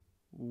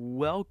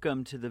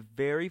Welcome to the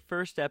very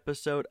first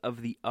episode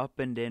of the Up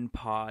and In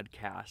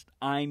podcast.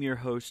 I'm your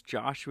host,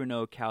 Joshua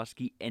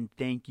Nowakowski, and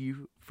thank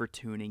you for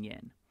tuning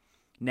in.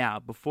 Now,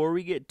 before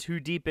we get too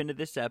deep into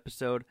this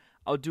episode,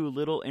 I'll do a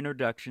little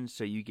introduction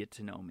so you get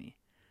to know me.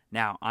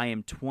 Now, I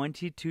am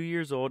 22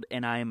 years old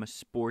and I am a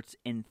sports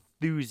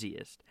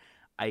enthusiast.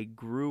 I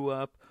grew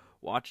up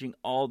watching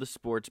all the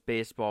sports: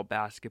 baseball,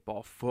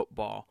 basketball,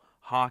 football,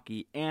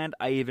 hockey, and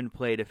I even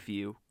played a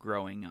few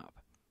growing up.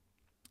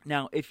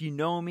 Now, if you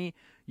know me,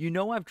 you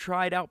know I've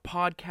tried out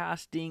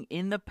podcasting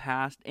in the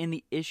past, and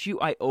the issue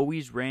I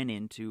always ran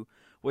into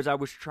was I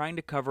was trying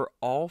to cover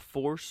all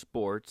four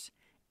sports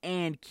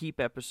and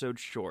keep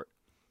episodes short,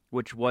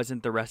 which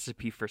wasn't the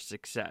recipe for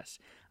success.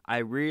 I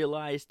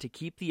realized to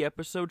keep the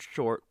episodes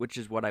short, which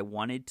is what I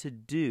wanted to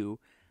do,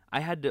 I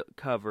had to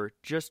cover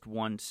just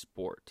one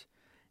sport,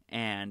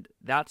 and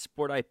that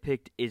sport I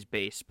picked is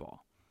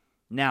baseball.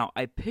 Now,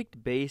 I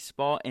picked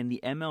baseball and the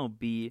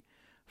MLB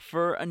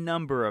for a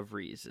number of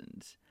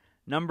reasons.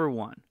 Number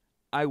one,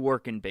 I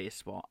work in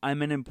baseball.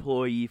 I'm an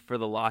employee for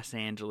the Los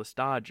Angeles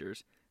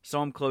Dodgers,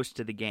 so I'm close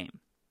to the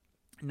game.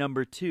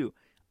 Number two,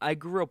 I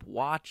grew up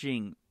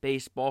watching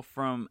baseball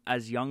from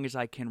as young as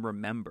I can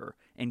remember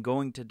and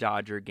going to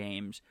Dodger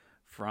games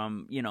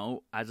from,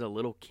 as a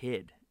little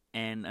kid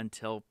and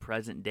until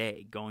present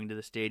day, going to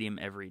the stadium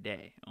every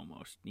day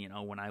almost,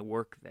 when I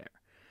work there.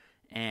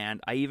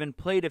 And I even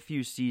played a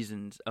few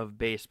seasons of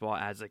baseball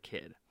as a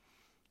kid.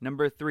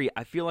 Number three,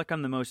 I feel like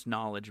I'm the most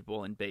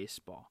knowledgeable in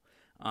baseball.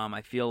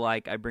 I feel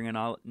like I bring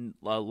a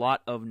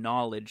lot of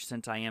knowledge,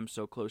 since I am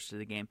so close to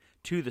the game,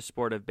 to the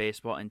sport of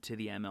baseball and to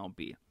the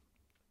MLB.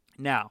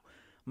 Now,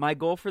 my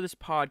goal for this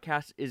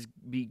podcast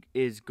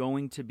is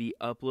going to be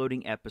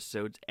uploading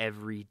episodes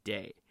every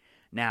day.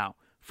 Now,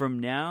 from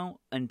now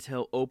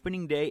until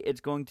opening day,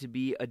 it's going to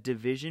be a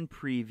division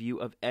preview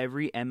of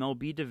every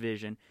MLB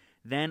division.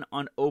 Then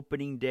on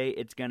opening day,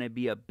 it's going to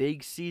be a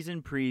big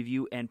season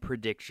preview and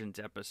predictions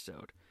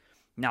episode.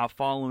 Now,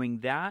 following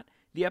that,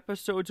 the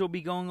episodes will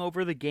be going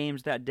over the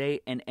games that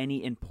day and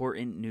any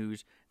important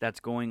news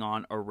that's going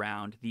on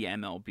around the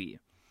MLB.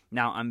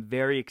 Now, I'm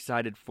very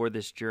excited for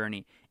this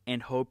journey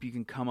and hope you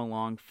can come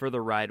along for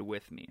the ride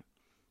with me.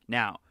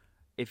 Now,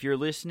 if you're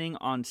listening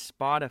on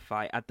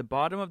Spotify, at the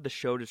bottom of the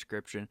show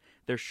description,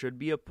 there should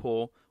be a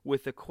poll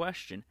with a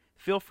question.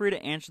 Feel free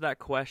to answer that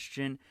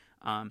question.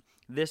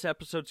 This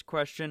episode's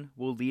question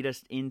will lead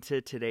us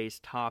into today's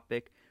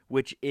topic,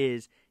 which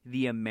is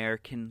the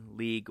American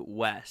League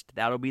West.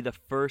 That'll be the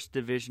first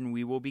division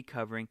we will be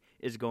covering,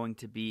 is going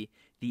to be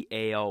the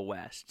AL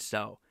West.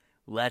 So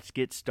let's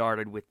get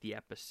started with the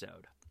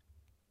episode.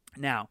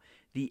 Now,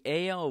 the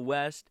AL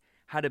West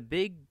had a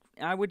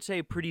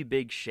pretty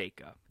big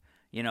shakeup.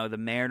 The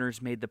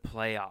Mariners made the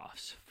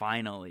playoffs,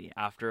 finally,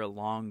 after a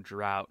long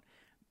drought.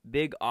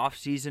 Big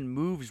offseason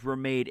moves were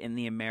made in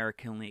the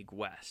American League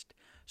West.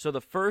 So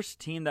the first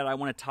team that I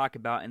want to talk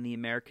about in the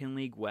American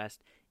League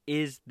West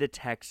is the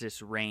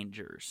Texas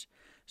Rangers.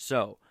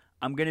 So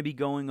I'm going to be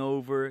going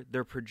over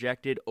their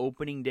projected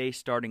opening day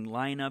starting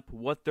lineup,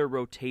 what their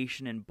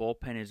rotation and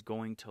bullpen is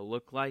going to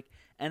look like,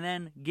 and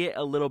then get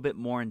a little bit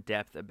more in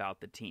depth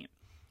about the team.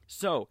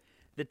 So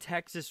the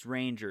Texas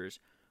Rangers,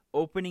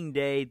 opening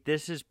day,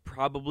 this is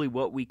probably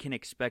what we can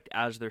expect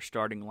as their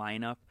starting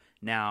lineup.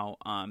 Now,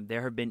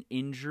 there have been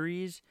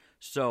injuries,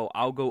 so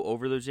I'll go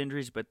over those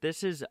injuries, but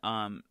this is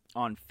on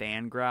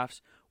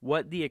Fangraphs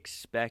what the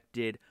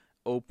expected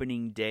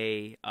opening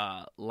day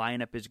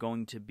lineup is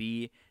going to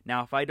be.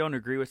 Now, if I don't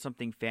agree with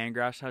something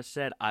Fangraphs has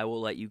said, I will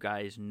let you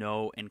guys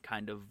know and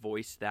kind of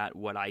voice that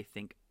what I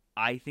think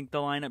the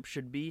lineup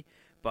should be.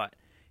 But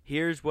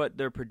here's what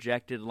their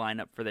projected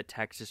lineup for the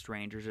Texas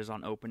Rangers is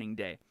on opening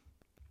day.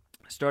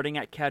 Starting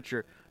at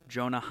catcher,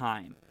 Jonah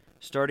Heim.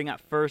 Starting at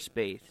first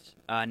base,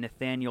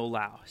 Nathaniel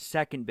Lau.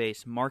 Second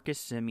base,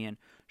 Marcus Semien.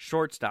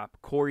 Shortstop,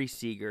 Corey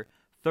Seager.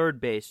 Third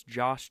base,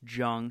 Josh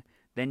Jung.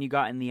 Then you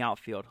got in the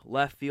outfield,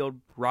 left field,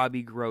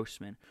 Robbie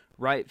Grossman.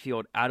 Right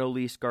field,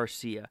 Adolis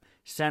Garcia.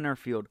 Center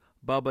field,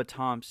 Bubba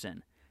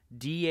Thompson.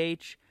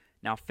 DH,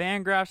 now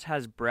Fangraphs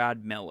has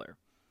Brad Miller.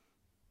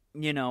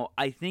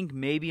 I think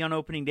maybe on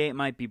opening day it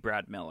might be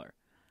Brad Miller.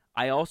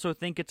 I also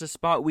think it's a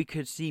spot we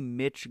could see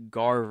Mitch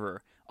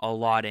Garver a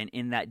lot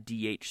in that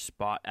DH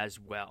spot as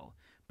well.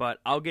 But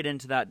I'll get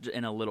into that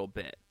in a little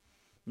bit.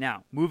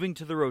 Now, moving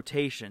to the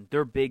rotation,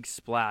 their big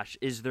splash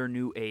is their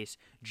new ace,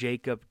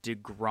 Jacob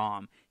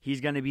deGrom.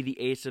 He's going to be the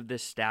ace of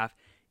this staff,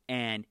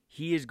 and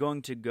he is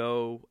going to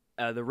go,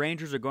 the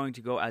Rangers are going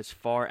to go as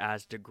far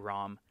as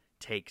deGrom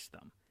takes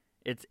them.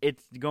 It's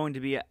going to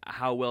be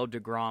how well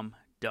deGrom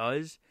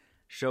does,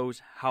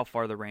 shows how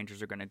far the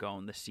Rangers are going to go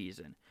in the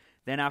season.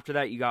 Then after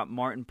that, you got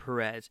Martin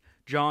Perez,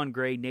 John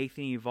Gray,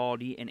 Nathan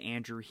Eovaldi, and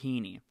Andrew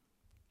Heaney.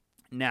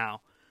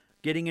 Now,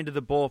 getting into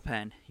the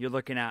bullpen, you're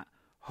looking at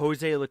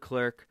Jose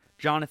Leclerc,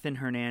 Jonathan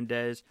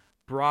Hernandez,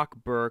 Brock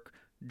Burke,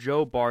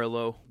 Joe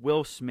Barlow,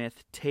 Will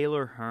Smith,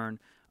 Taylor Hearn,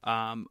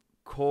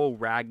 Cole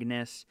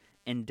Ragnes,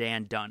 and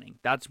Dan Dunning.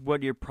 That's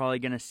what you're probably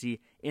going to see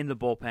in the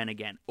bullpen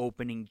again,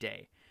 opening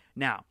day.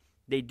 Now,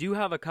 They do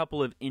have a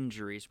couple of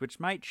injuries, which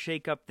might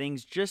shake up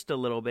things just a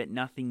little bit.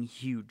 Nothing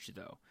huge,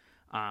 though.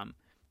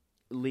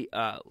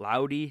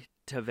 Laudy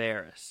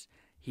Tavares.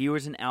 He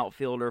was an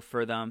outfielder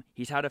for them.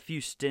 He's had a few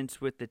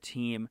stints with the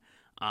team.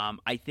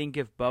 I think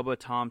if Bubba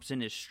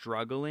Thompson is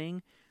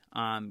struggling,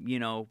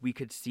 we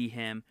could see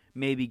him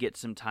maybe get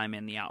some time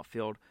in the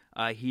outfield.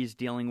 He's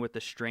dealing with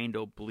a strained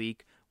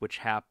oblique, which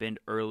happened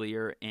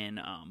earlier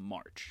in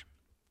March.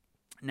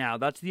 Now,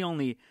 that's the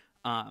only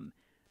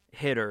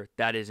hitter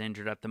that is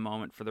injured at the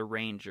moment for the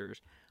Rangers.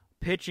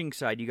 Pitching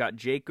side, you got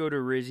Jake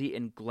Odorizzi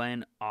and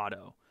Glenn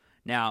Otto.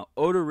 Now,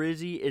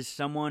 Odorizzi is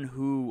someone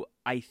who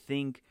I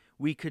think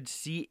we could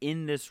see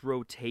in this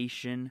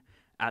rotation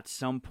at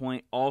some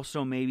point.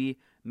 Also, maybe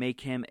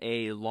make him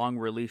a long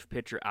relief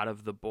pitcher out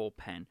of the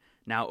bullpen.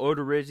 Now,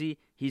 Odorizzi,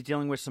 he's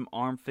dealing with some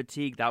arm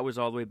fatigue. That was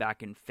all the way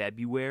back in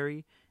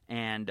February.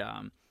 And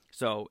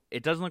so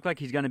it doesn't look like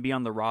he's going to be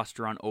on the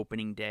roster on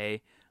opening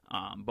day.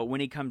 But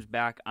when he comes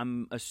back,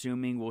 I'm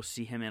assuming we'll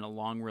see him in a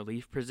long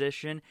relief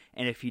position.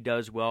 And if he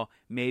does well,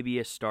 maybe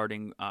a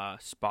starting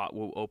spot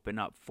will open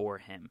up for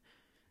him.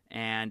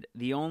 And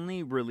the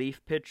only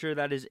relief pitcher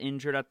that is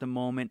injured at the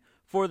moment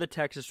for the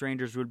Texas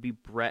Rangers would be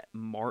Brett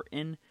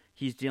Martin.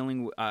 He's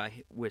dealing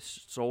with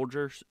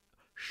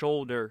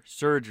shoulder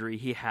surgery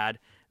he had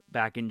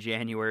back in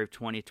January of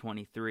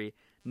 2023.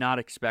 Not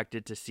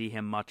expected to see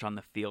him much on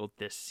the field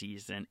this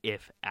season,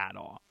 if at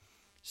all.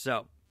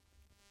 So,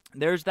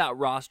 there's that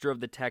roster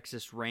of the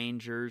Texas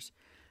Rangers.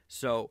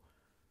 So,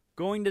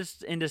 going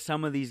into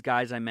some of these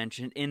guys I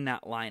mentioned in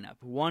that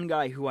lineup, one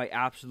guy who I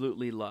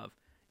absolutely love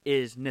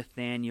is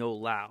Nathaniel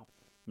Lau.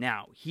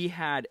 Now, he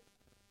had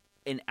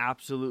an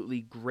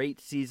absolutely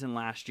great season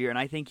last year, and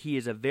I think he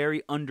is a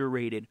very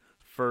underrated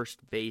first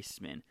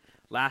baseman.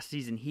 Last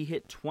season, he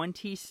hit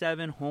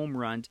 27 home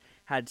runs,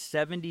 had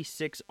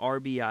 76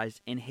 RBIs,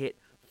 and hit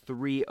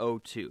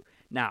 .302.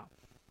 Now,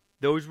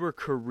 those were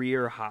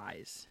career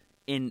highs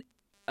in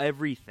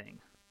everything.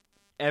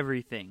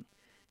 Everything.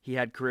 He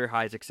had career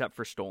highs except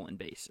for stolen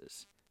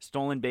bases.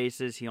 Stolen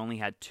bases, he only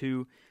had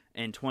 2.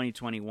 In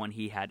 2021,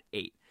 he had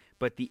 8.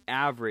 But the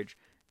average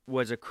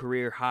was a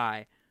career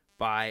high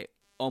by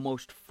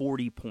almost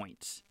 40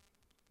 points.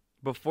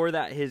 Before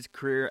that, his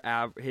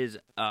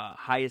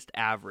highest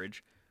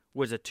average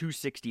was a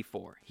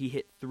 .264. He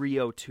hit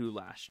 .302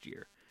 last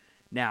year.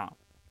 Now,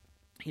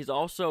 he's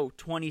also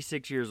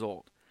 26 years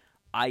old.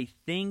 I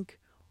think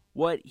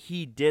what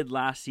he did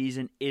last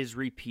season is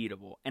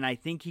repeatable, and I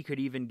think he could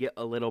even get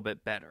a little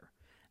bit better.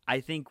 I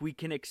think we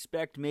can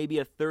expect maybe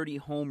a 30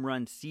 home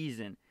run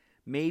season,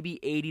 maybe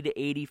 80 to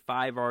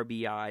 85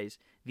 RBIs.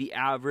 The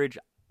average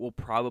will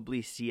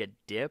probably see a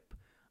dip.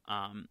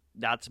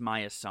 That's my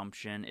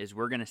assumption, is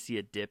we're going to see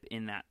a dip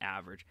in that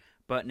average.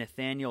 But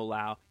Nathaniel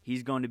Lau,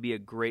 he's going to be a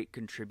great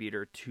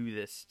contributor to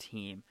this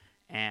team.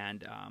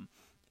 And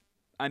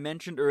I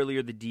mentioned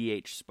earlier the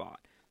DH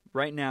spot.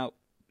 Right now,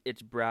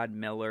 it's Brad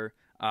Miller,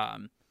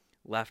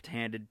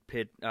 left-handed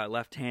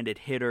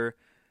hitter,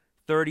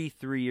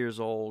 33 years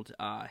old.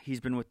 He's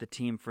been with the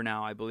team for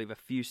now, I believe, a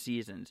few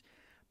seasons.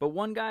 But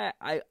one guy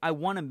I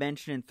want to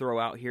mention and throw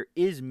out here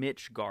is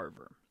Mitch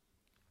Garver.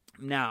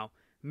 Now,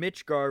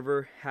 Mitch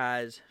Garver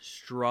has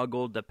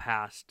struggled the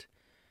past,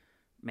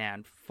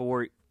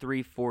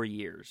 3-4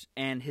 years.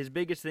 And his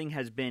biggest thing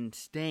has been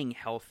staying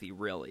healthy,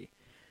 really.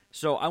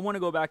 So I want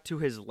to go back to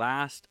his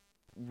last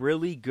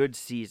really good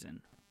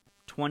season,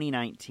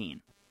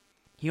 2019.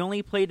 He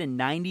only played in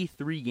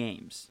 93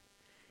 games.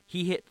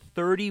 He hit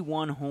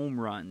 31 home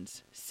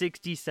runs,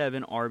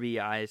 67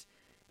 RBIs,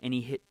 and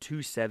he hit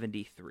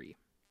 .273.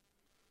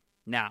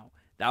 Now,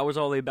 that was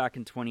all the way back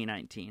in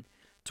 2019.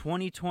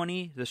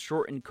 2020, the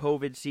shortened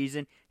COVID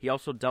season, he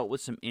also dealt with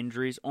some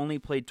injuries, only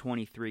played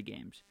 23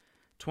 games.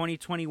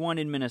 2021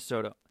 in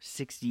Minnesota,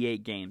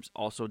 68 games,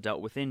 also dealt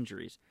with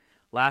injuries.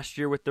 Last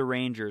year with the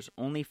Rangers,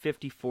 only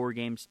 54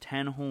 games,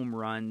 10 home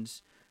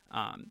runs,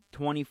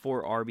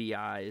 24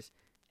 RBIs,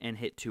 and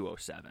hit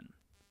 .207.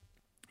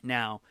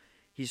 Now,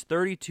 he's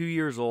 32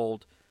 years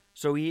old,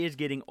 so he is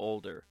getting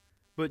older.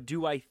 But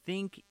do I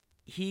think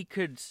he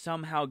could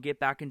somehow get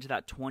back into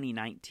that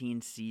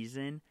 2019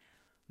 season?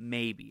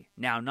 Maybe.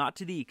 Now, not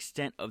to the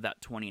extent of that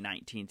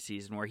 2019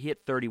 season where he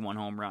hit 31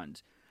 home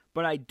runs.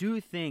 But I do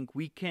think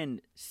we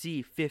can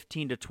see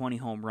 15 to 20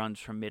 home runs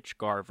from Mitch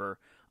Garver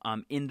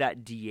in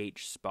that DH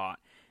spot.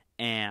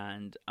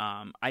 And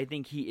I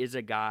think he is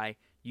a guy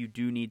you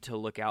do need to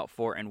look out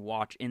for and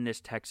watch in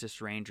this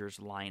Texas Rangers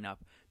lineup.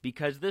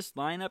 Because this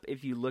lineup,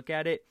 if you look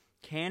at it,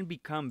 can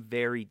become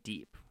very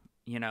deep.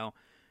 You know,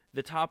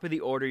 the top of the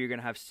order, you're going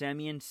to have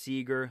Semien,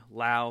 Seager,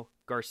 Lau,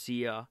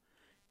 Garcia.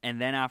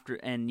 And then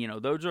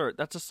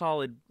that's a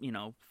solid,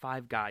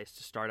 5 guys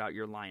to start out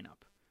your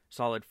lineup.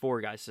 Solid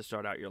 4 guys to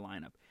start out your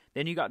lineup.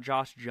 Then you got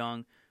Josh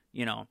Jung,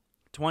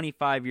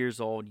 25 years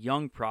old,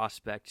 young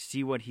prospect,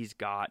 see what he's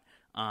got.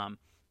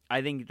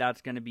 I think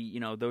that's going to be,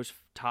 those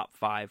top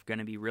 5 going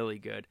to be really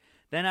good.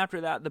 Then after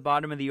that, the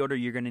bottom of the order,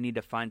 you're going to need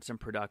to find some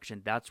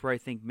production. That's where I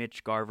think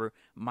Mitch Garver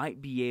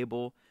might be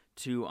able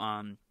to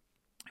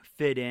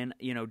fit in.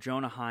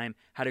 Jonah Heim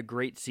had a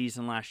great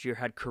season last year,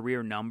 had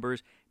career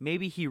numbers.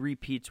 Maybe he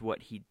repeats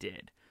what he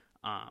did.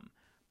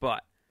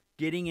 But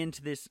getting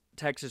into this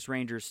Texas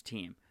Rangers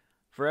team,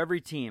 for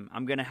every team,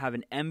 I'm going to have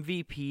an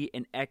MVP,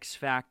 an X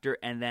Factor,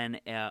 and then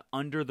an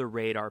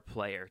under-the-radar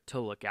player to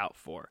look out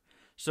for.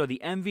 So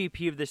the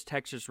MVP of this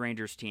Texas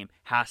Rangers team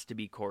has to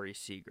be Corey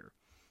Seager.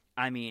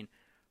 I mean,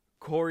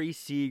 Corey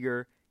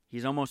Seager,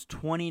 he's almost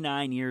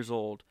 29 years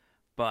old,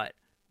 but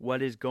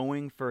what is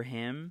going for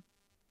him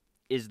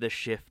is the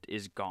shift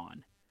is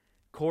gone.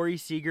 Corey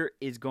Seager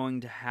is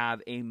going to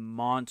have a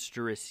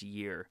monstrous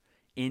year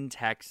in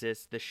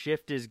Texas. The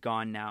shift is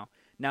gone now.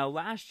 Now,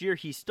 last year,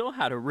 he still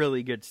had a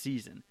really good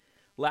season.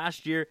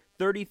 Last year,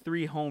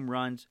 33 home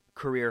runs,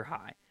 career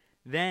high.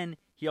 Then,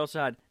 he also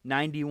had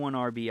 91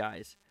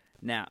 RBIs.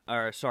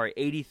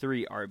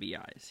 83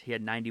 RBIs. He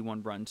had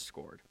 91 runs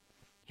scored.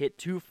 Hit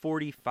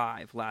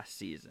 245 last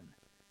season.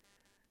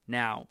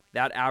 Now,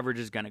 that average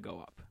is going to go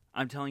up.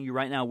 I'm telling you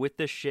right now, with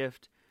the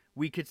shift,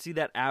 we could see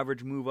that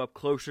average move up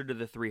closer to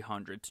the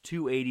 300s,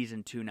 280s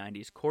and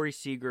 290s. Corey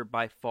Seager,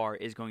 by far,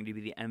 is going to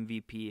be the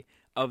MVP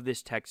of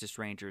this Texas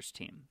Rangers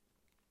team.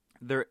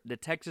 The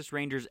Texas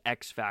Rangers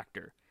X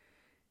Factor,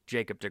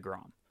 Jacob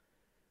deGrom.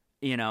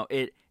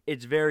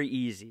 It's very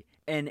easy.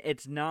 And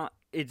it's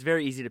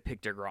very easy to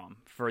pick deGrom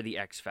for the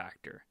X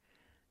Factor.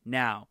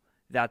 Now,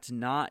 that's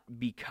not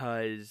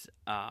because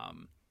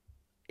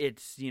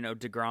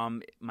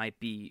deGrom might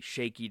be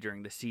shaky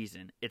during the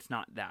season. It's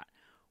not that.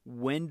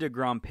 When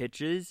deGrom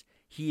pitches,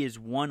 you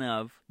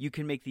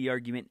can make the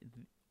argument,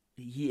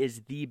 he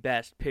is the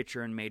best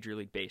pitcher in Major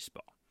League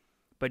Baseball.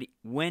 But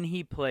when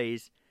he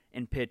plays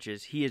and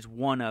pitches, he is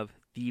one of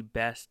the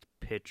best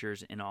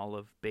pitchers in all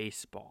of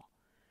baseball.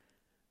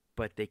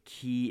 But the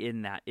key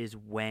in that is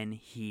when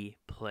he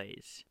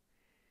plays.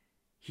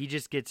 He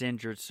just gets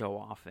injured so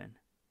often.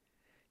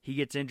 He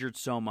gets injured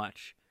so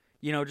much.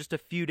 Just a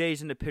few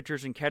days into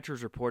pitchers and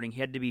catchers reporting,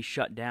 he had to be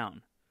shut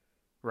down,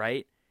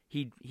 right?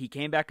 He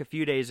came back a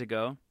few days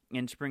ago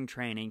in spring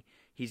training.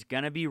 He's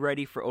going to be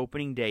ready for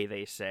opening day,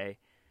 they say.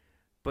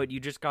 But you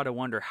just got to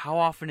wonder, how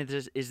often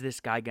is this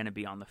guy going to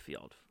be on the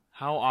field?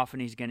 How often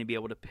he's going to be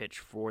able to pitch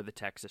for the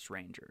Texas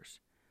Rangers?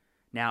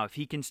 Now, if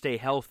he can stay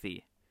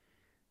healthy,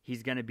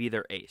 he's going to be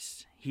their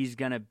ace. He's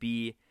going to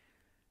be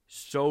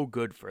so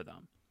good for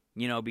them.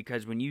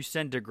 Because when you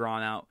send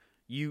deGrom out,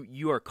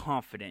 you are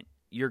confident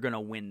you're going to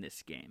win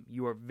this game.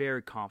 You are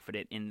very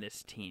confident in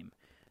this team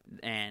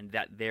and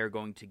that they're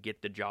going to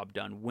get the job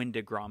done when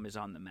deGrom is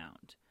on the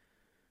mound.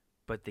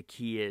 But the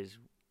key is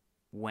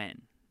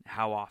when,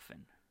 how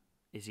often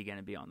is he going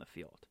to be on the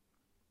field?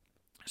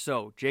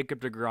 So,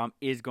 Jacob deGrom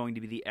is going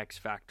to be the X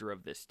factor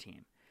of this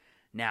team.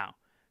 Now,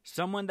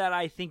 someone that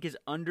I think is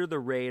under the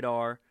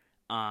radar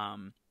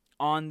on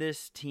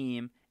this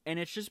team, and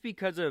it's just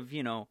because of,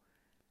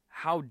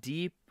 how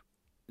deep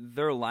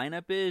their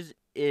lineup is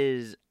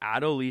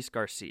Adolis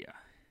Garcia.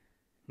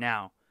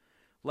 Now,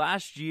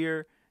 last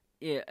year,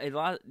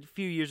 a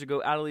few years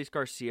ago, Adolis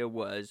Garcia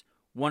was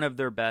one of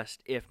their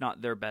best, if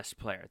not their best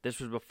player. This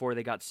was before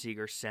they got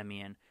Seager,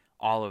 Semien,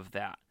 all of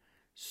that.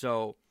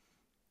 So,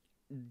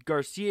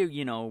 Garcia,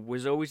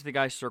 was always the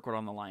guy circled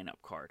on the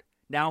lineup card.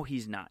 Now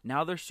he's not.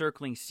 Now they're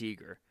circling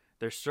Seager.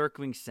 They're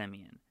circling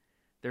Semien.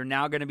 They're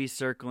now going to be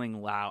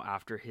circling Lau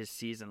after his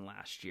season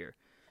last year.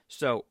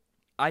 So,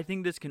 I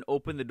think this can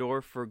open the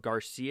door for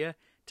Garcia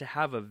to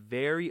have a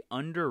very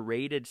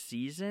underrated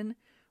season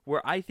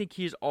where I think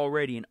he's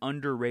already an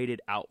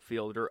underrated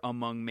outfielder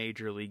among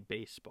Major League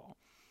Baseball.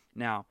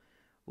 Now,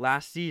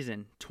 last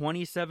season,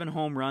 27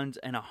 home runs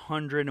and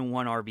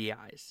 101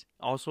 RBIs.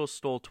 Also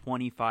stole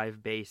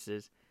 25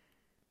 bases,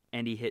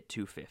 and he hit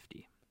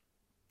 250.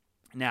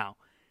 Now,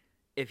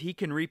 if he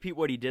can repeat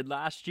what he did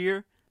last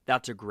year,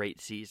 that's a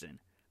great season.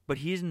 But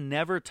he's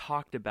never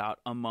talked about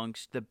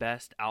amongst the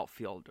best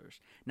outfielders.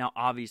 Now,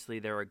 obviously,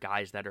 there are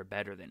guys that are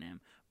better than him,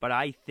 but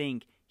I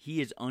think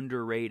he is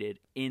underrated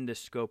in the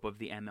scope of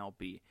the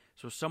MLB.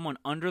 So someone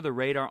under the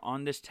radar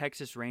on this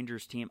Texas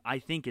Rangers team, I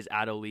think, is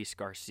Adolis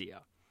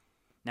Garcia.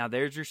 Now,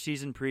 there's your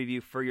season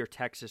preview for your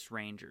Texas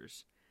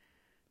Rangers.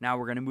 Now,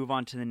 we're going to move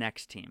on to the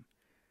next team.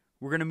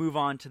 We're going to move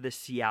on to the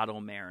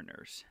Seattle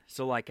Mariners.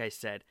 So, like I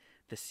said,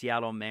 the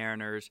Seattle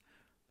Mariners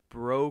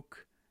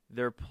broke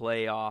their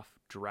playoff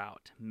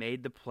drought,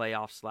 made the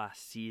playoffs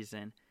last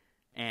season,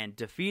 and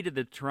defeated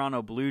the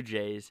Toronto Blue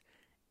Jays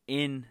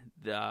in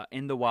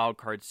the wild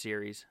card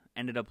series.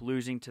 Ended up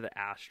losing to the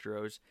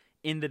Astros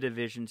in the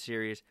division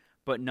series,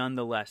 but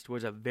nonetheless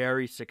was a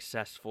very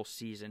successful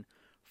season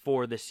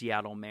for the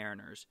Seattle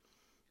Mariners.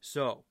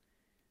 So,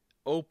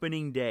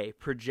 opening day,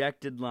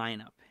 projected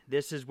lineup.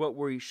 This is what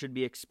we should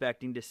be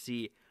expecting to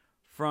see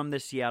from the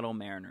Seattle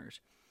Mariners.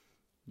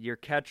 Your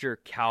catcher,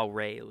 Cal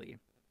Raleigh.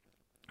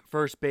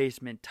 First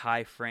baseman,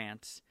 Ty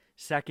France.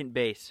 Second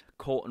base,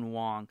 Colton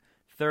Wong.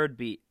 Third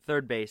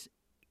base,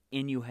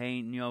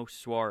 Eugenio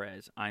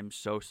Suarez. I'm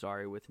so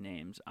sorry with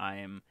names.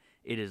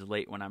 It is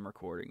late when I'm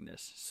recording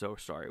this. So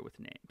sorry with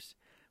names.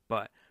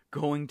 But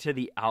going to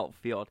the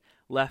outfield,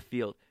 left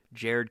field,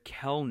 Jared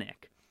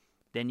Kelenic.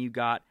 Then you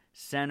got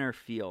Center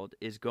field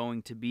is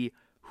going to be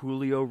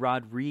Julio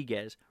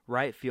Rodriguez.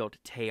 Right field,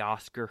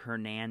 Teoscar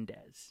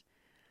Hernandez.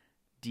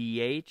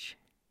 DH,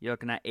 you're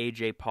looking at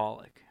A.J.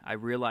 Pollock. I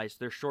realize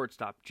their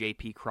shortstop,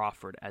 J.P.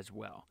 Crawford, as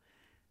well.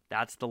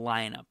 That's the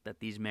lineup that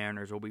these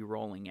Mariners will be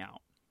rolling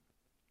out.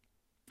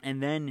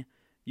 And then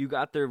you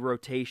got their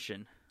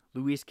rotation.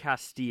 Luis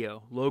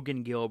Castillo,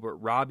 Logan Gilbert,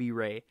 Robbie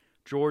Ray,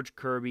 George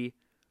Kirby,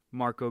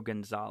 Marco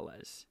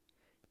Gonzalez.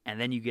 And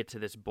then you get to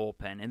this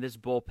bullpen, and this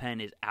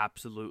bullpen is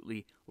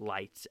absolutely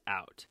lights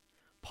out.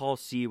 Paul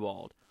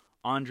Sewald,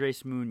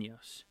 Andres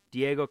Munoz,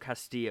 Diego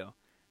Castillo,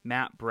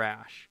 Matt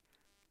Brash,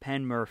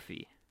 Penn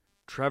Murphy,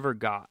 Trevor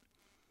Gott,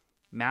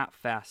 Matt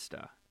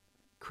Fasta,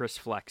 Chris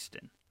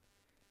Flexton.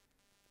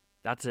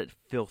 That's a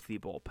filthy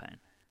bullpen.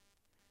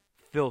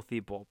 Filthy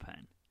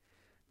bullpen.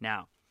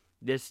 Now,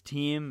 this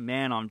team,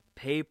 man, on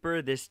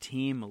paper, this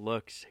team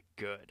looks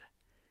good.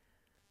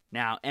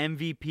 Now,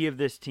 MVP of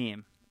this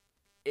team,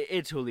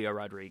 it's Julio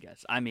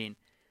Rodriguez. I mean,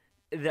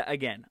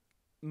 again,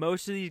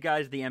 most of these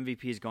guys, the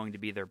MVP is going to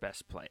be their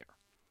best player.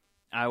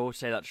 I will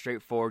say that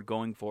straightforward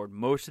going forward.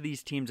 Most of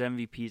these teams'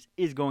 MVPs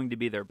is going to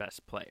be their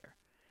best player.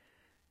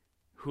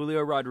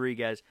 Julio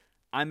Rodriguez,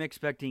 I'm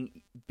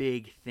expecting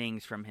big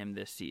things from him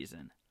this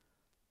season.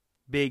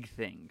 Big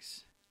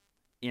things.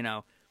 You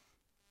know,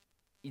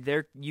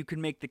 you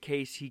can make the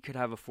case he could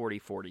have a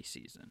 40-40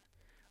 season.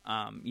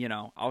 You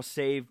know, I'll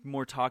save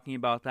more talking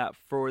about that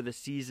for the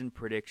season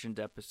predictions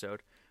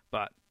episode.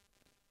 But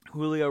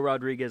Julio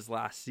Rodriguez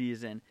last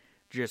season,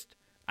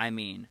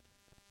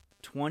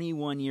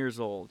 21 years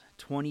old,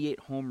 28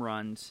 home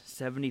runs,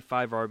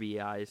 75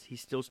 RBIs. He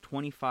steals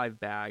 25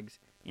 bags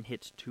and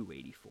hits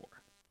 .284.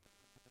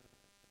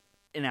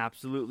 An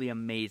absolutely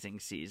amazing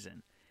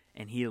season.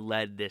 And he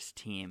led this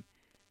team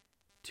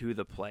to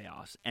the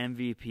playoffs.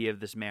 MVP of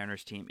this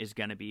Mariners team is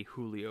going to be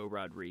Julio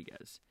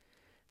Rodriguez.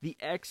 The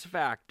X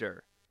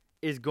factor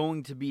is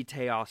going to be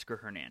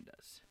Teoscar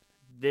Hernandez.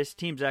 This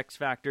team's X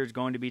factor is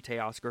going to be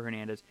Teoscar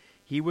Hernandez.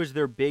 He was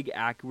their big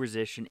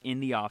acquisition in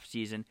the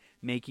offseason,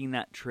 making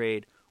that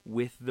trade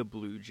with the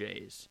Blue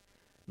Jays.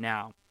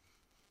 Now,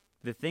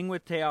 the thing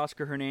with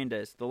Teoscar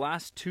Hernandez, the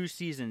last 2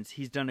 seasons,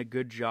 he's done a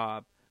good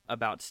job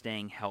about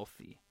staying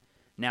healthy.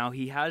 Now,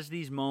 he has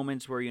these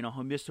moments where,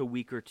 he'll miss a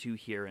week or 2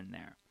 here and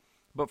there.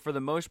 But for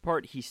the most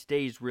part, he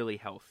stays really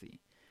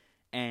healthy.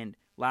 And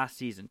last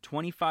season,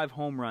 25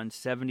 home runs,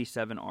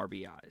 77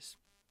 RBIs.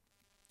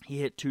 He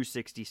hit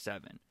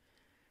 .267.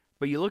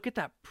 But you look at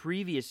that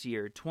previous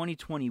year,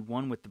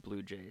 2021 with the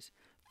Blue Jays,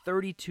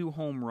 32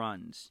 home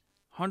runs,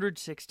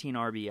 116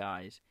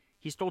 RBIs.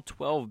 He stole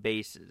 12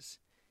 bases,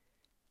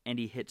 and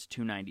he hits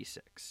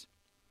 .296.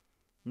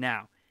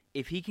 Now,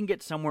 if he can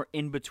get somewhere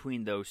in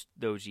between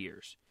those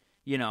years,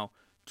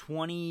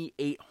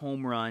 28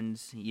 home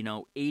runs,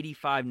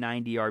 85,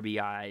 90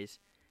 RBIs,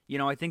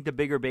 I think the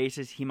bigger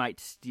bases, he might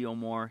steal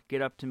more,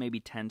 get up to maybe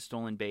 10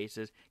 stolen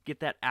bases, get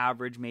that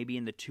average maybe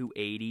in the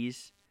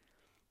 280s.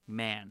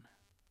 Man,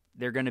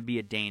 they're going to be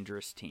a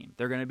dangerous team.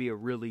 They're going to be a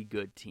really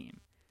good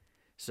team.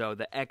 So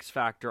the X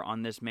factor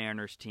on this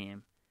Mariners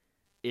team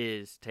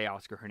is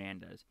Teoscar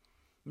Hernandez.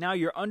 Now,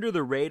 your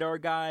under-the-radar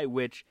guy,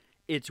 which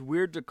it's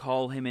weird to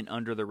call him an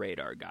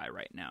under-the-radar guy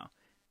right now,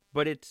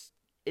 but it's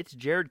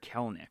Jarred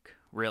Kelenic,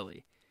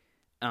 really.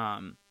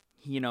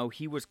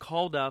 He was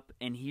called up,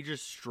 and he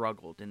just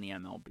struggled in the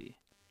MLB.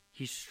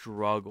 He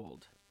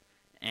struggled.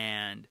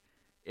 And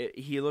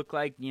he looked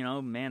like,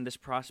 this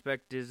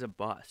prospect is a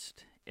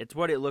bust. It's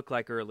what it looked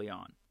like early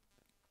on.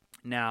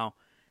 Now,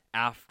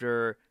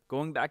 after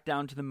going back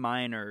down to the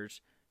minors,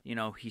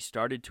 he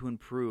started to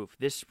improve.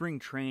 This spring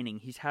training,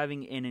 he's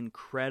having an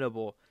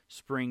incredible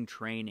spring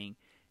training.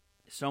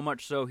 So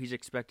much so, he's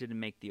expected to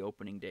make the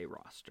opening day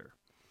roster.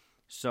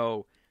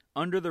 So,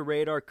 under the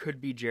radar could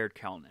be Jarred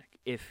Kelenic.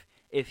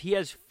 If he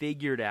has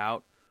figured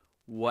out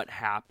what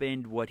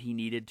happened, what he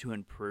needed to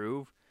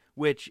improve,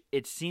 which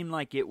it seemed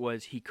like it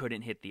was he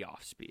couldn't hit the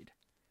off speed.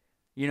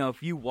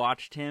 If you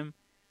watched him,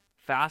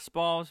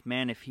 fastballs,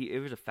 man, if it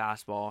was a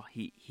fastball,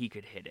 he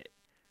could hit it.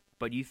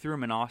 But you threw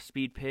him an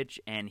off-speed pitch,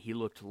 and he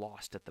looked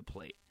lost at the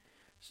plate.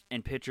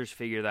 And pitchers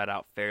figure that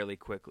out fairly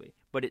quickly.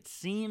 But it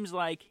seems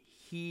like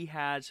he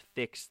has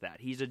fixed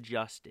that. He's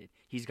adjusted.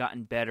 He's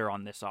gotten better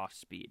on this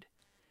off-speed.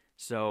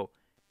 So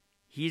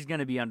he's going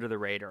to be under the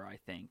radar, I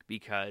think,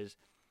 because,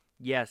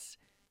 yes,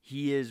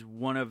 he is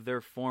one of their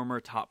former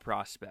top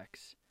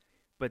prospects.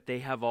 But they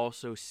have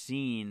also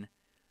seen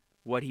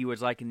what he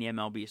was like in the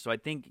MLB. So I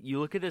think you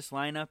look at this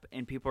lineup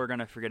and people are going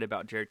to forget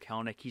about Jarred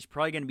Kelenic. He's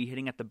probably going to be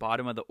hitting at the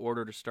bottom of the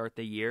order to start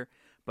the year.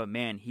 But,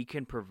 man, he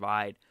can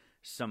provide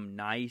some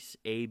nice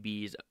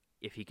ABs.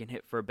 If he can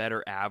hit for a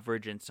better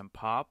average and some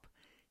pop,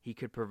 he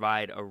could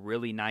provide a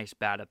really nice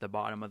bat at the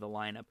bottom of the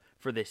lineup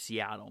for the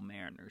Seattle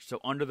Mariners. So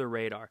under the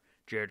radar,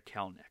 Jarred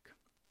Kelenic.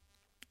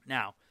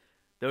 Now,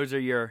 those are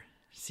your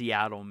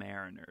Seattle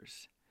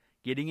Mariners.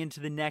 Getting into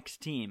the next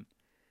team,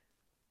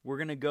 we're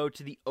going to go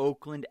to the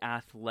Oakland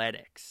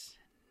Athletics.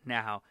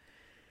 Now,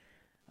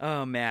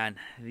 oh man,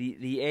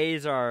 the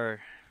A's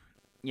are,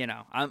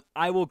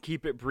 I will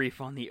keep it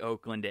brief on the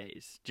Oakland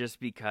A's just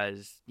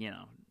because,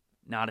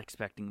 not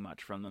expecting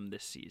much from them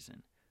this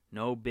season.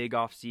 No big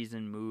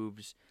off-season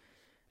moves.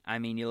 I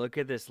mean, you look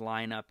at this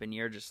lineup and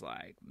you're just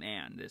like,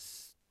 man,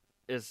 this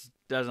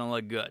doesn't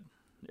look good.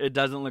 It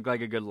doesn't look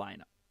like a good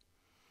lineup.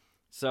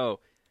 So,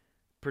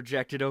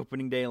 projected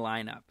opening day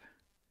lineup.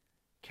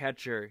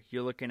 Catcher,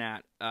 you're looking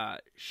at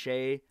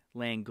Shea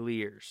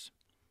Langeliers.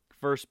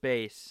 First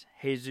base,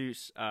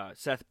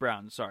 Seth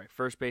Brown. Sorry,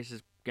 first base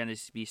is going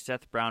to be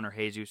Seth Brown or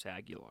Jesus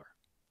Aguilar.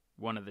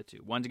 One of the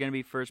two. One's going to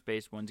be first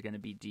base, one's going to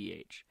be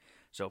DH.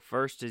 So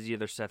first is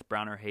either Seth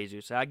Brown or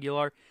Jesus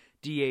Aguilar.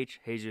 DH,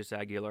 Jesus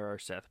Aguilar or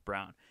Seth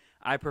Brown.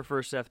 I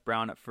prefer Seth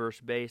Brown at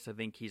first base. I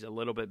think he's a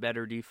little bit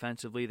better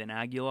defensively than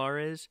Aguilar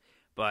is.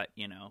 But,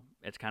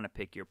 it's kind of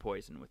pick your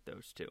poison with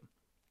those two.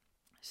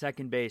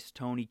 Second base,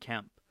 Tony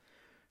Kemp.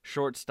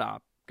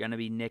 Shortstop, going to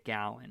be Nick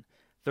Allen.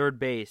 Third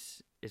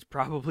base is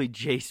probably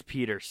Jace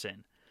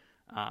Peterson.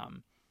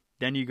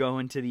 Then you go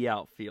into the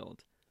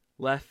outfield.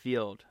 Left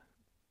field,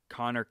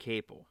 Connor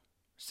Capel.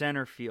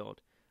 Center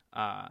field,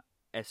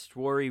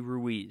 Esteury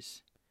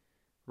Ruiz.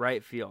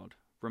 Right field,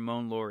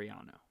 Ramon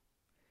Laureano.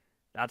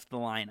 That's the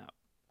lineup.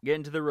 Get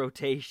into the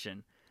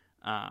rotation.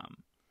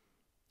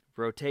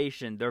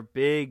 Their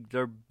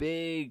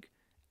big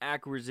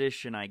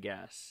acquisition, I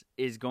guess,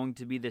 is going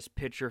to be this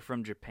pitcher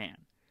from Japan,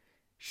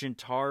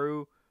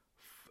 Shintaro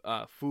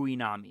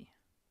Fuinami,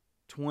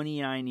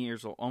 29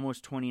 years old,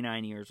 almost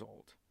 29 years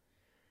old,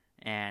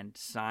 and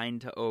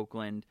signed to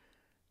Oakland.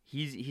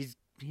 He's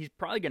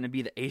probably going to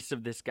be the ace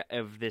of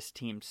this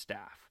team's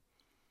staff,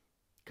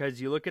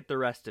 because you look at the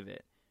rest of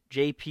it: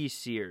 J.P.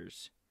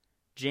 Sears,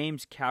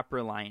 James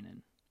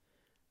Kapralainen,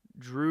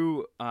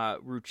 Drew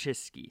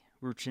Ruchinski,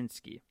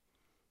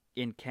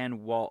 and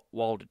Ken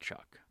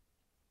Waldachuk.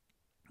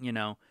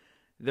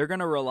 They're going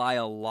to rely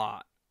a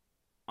lot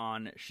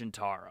on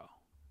Shintaro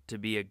to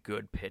be a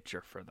good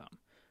pitcher for them.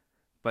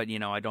 But,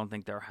 I don't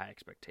think there are high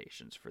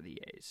expectations for the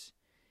A's.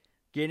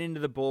 Get into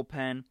the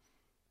bullpen.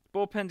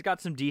 Bullpen's got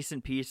some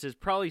decent pieces.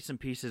 Probably some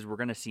pieces we're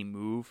going to see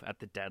move at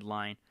the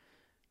deadline.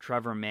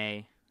 Trevor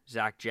May,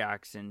 Zach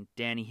Jackson,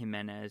 Danny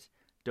Jimenez,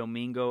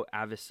 Domingo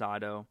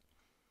Avisado,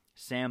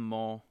 Sam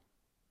Moll,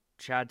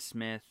 Chad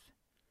Smith,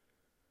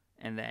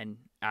 and then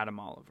Adam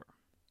Oliver.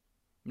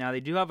 Now, they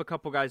do have a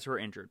couple guys who are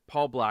injured.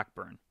 Paul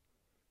Blackburn,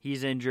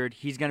 he's injured.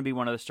 He's going to be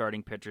one of the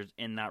starting pitchers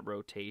in that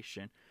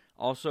rotation.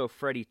 Also,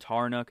 Freddie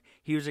Tarnuk,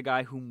 he was a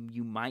guy whom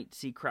you might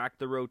see crack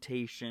the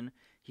rotation.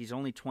 He's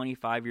only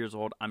 25 years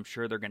old. I'm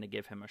sure they're going to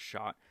give him a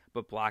shot.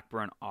 But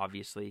Blackburn,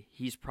 obviously,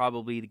 he's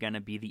probably going to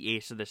be the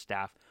ace of the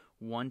staff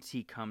once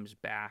he comes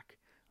back.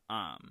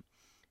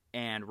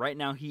 And right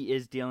now he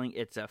is dealing.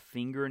 It's a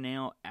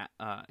fingernail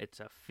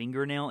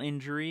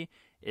injury.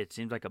 It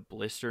seems like a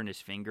blister in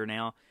his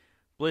fingernail.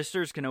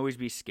 Blisters can always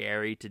be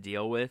scary to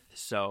deal with,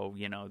 so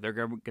they're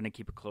going to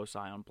keep a close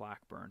eye on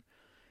Blackburn.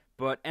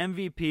 But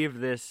MVP of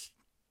this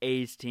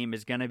A's team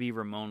is going to be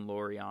Ramon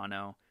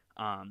Laureano.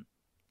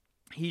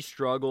 He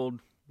struggled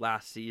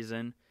last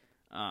season,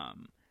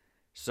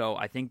 so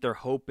I think they're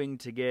hoping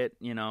to get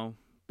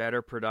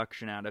better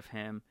production out of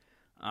him.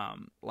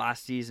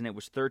 Last season it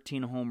was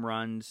 13 home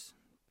runs,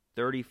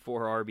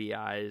 34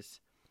 RBIs,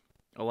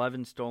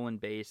 11 stolen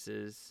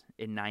bases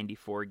in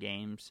 94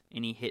 games,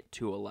 and he hit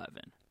 .211.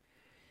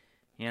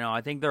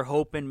 I think they're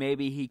hoping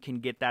maybe he can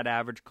get that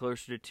average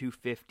closer to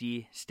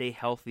 250, stay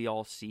healthy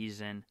all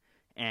season,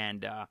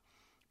 and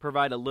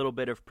provide a little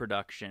bit of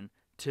production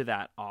to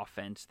that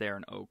offense there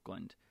in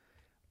Oakland.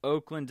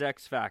 Oakland's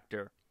X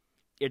Factor,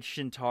 it's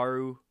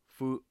Shintaro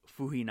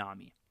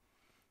Fuinami.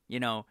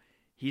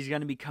 He's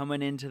going to be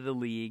coming into the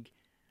league,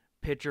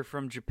 pitcher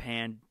from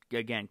Japan.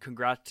 Again,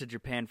 congrats to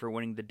Japan for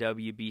winning the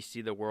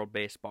WBC, the World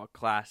Baseball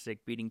Classic,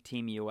 beating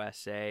Team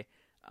USA.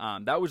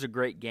 That was a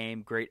great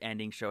game, great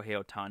ending,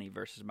 Shohei Ohtani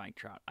versus Mike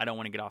Trout. I don't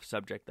want to get off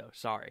subject, though,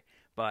 sorry.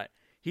 But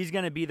he's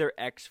going to be their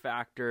X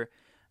Factor.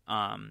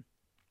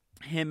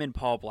 Him and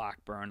Paul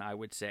Blackburn, I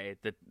would say,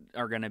 that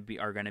are going to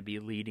be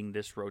leading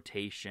this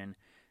rotation.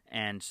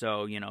 And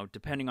so,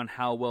 depending on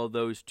how well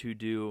those two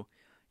do,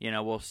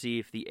 we'll see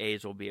if the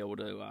A's will be able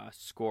to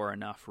score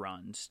enough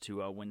runs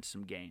to win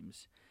some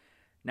games.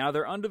 Now,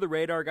 their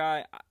under-the-radar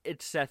guy,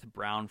 it's Seth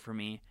Brown for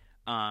me.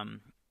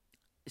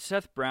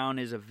 Seth Brown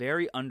is a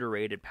very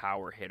underrated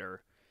power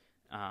hitter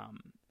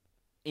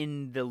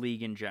in the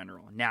league in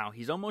general. Now,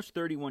 he's almost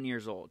 31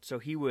 years old, so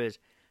he was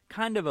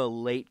kind of a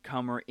late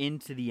comer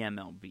into the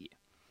MLB.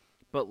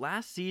 But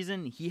last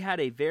season, he had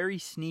a very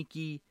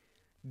sneaky,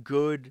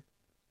 good,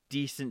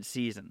 decent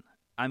season.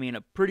 I mean,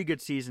 a pretty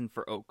good season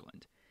for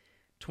Oakland.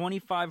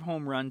 25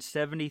 home runs,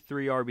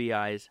 73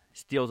 RBIs,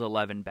 steals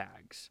 11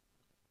 bags.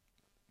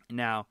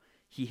 Now,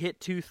 he hit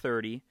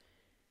 .230.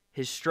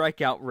 His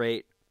strikeout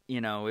rate,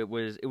 it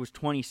was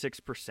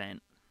 26%.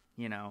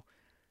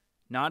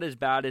 Not as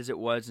bad as it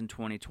was in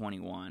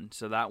 2021,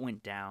 so that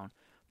went down.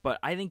 But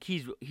I think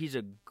he's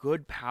a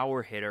good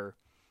power hitter,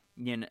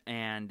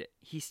 and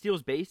he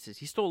steals bases.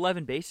 He stole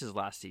 11 bases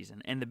last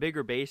season, and the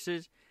bigger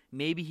bases,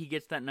 maybe he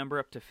gets that number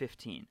up to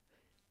 15.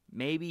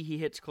 Maybe he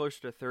hits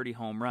closer to 30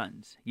 home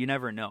runs. You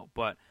never know,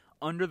 but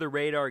under the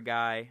radar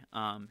guy,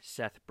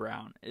 Seth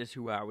Brown, is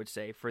who I would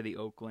say for the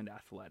Oakland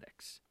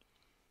Athletics.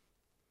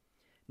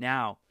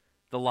 Now,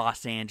 the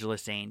Los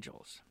Angeles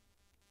Angels.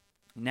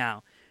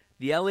 Now,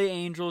 the LA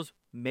Angels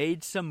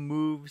made some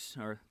moves,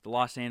 or the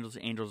Los Angeles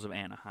Angels of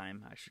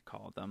Anaheim, I should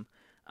call them.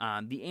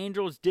 The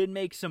Angels did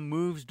make some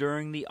moves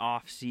during the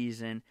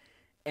offseason,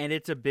 and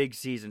it's a big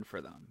season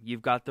for them.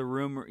 You've got the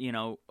rumor,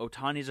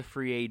 Ohtani's a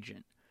free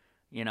agent.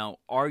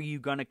 Are you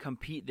going to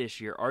compete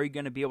this year? Are you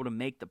going to be able to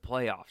make the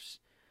playoffs?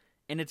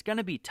 And it's going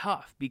to be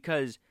tough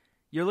because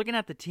you're looking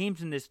at the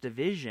teams in this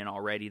division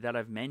already that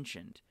I've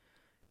mentioned.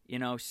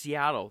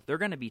 Seattle, they're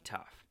going to be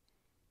tough.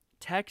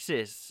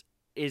 Texas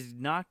is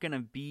not going to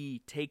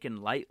be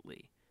taken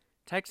lightly.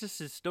 Texas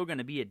is still going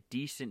to be a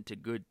decent to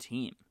good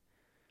team.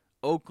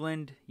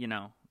 Oakland,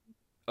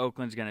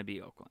 Oakland's going to be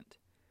Oakland.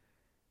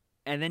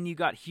 And then you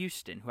got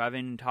Houston, who I haven't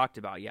even talked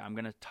about yet. I'm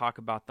going to talk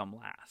about them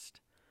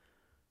last.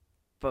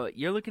 But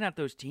you're looking at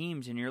those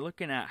teams, and you're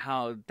looking at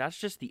how that's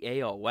just the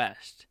AL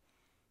West.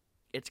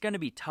 It's going to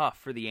be tough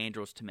for the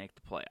Angels to make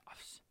the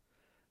playoffs.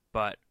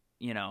 But,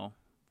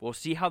 we'll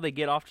see how they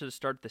get off to the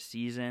start of the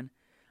season.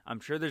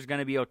 I'm sure there's going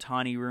to be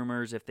Ohtani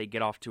rumors if they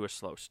get off to a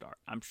slow start.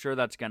 I'm sure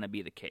that's going to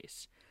be the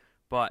case.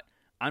 But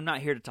I'm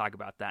not here to talk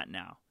about that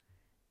now.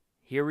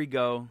 Here we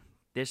go.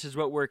 This is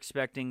what we're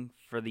expecting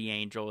for the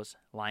Angels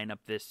lineup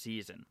this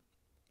season.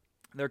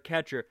 Their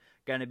catcher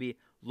going to be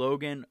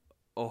Logan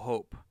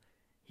O'Hoppe.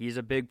 He's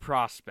a big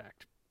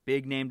prospect.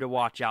 Big name to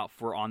watch out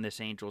for on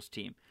this Angels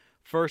team.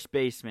 First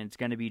baseman is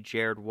going to be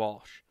Jared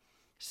Walsh.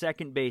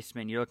 Second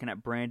baseman, you're looking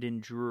at Brandon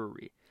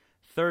Drury.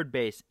 Third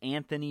base,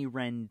 Anthony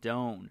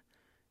Rendon.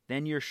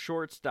 Then your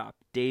shortstop,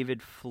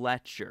 David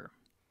Fletcher.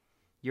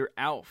 Your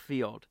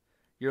outfield,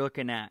 you're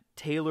looking at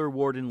Taylor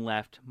Ward in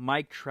left,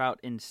 Mike Trout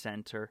in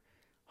center,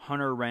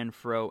 Hunter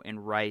Renfroe in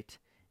right,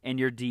 and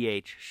your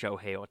DH,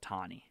 Shohei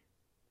Ohtani.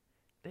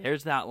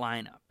 There's that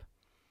lineup.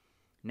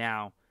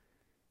 Now,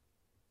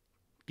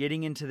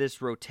 getting into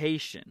this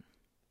rotation,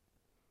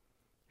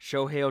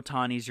 Shohei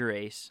Ohtani's your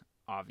ace,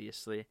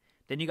 obviously.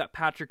 Then you got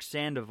Patrick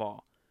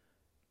Sandoval,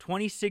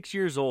 26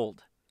 years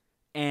old,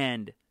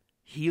 and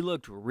he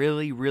looked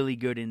really, really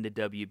good in the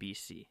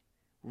WBC.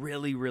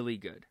 Really, really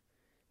good.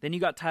 Then you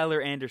got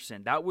Tyler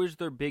Anderson. That was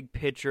their big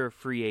pitcher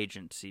free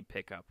agency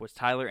pickup, was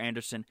Tyler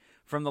Anderson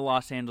from the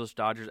Los Angeles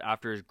Dodgers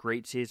after his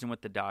great season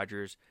with the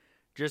Dodgers.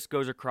 Just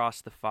goes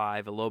across the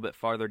 5, a little bit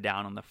farther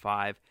down on the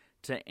 5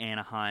 to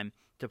Anaheim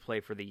to play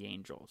for the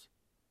Angels.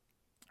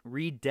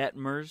 Reed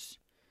Detmers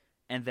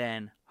and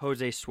then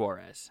Jose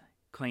Suarez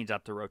cleans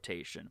out the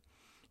rotation.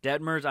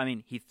 Detmers,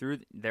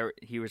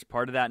 he was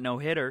part of that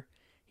no-hitter.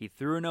 He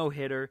threw a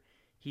no-hitter.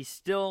 He's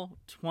still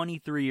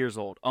 23 years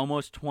old,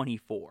 almost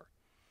 24.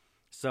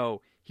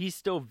 So he's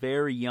still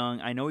very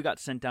young. I know he got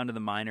sent down to the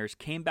minors,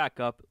 came back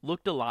up,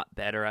 looked a lot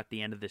better at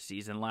the end of the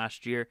season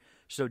last year.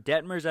 So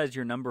Detmers as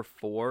your number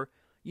 4,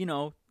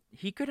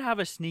 he could have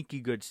a sneaky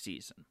good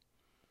season.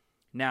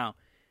 Now,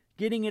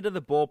 getting into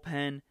the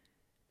bullpen,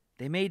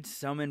 they made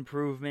some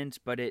improvements,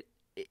 but it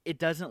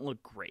doesn't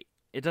look great.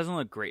 It doesn't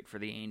look great for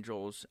the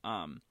Angels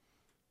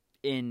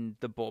in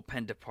the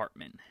bullpen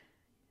department.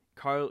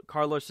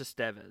 Carlos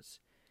Estevez,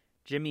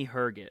 Jimmy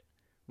Herget,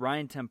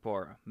 Ryan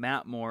Tempora,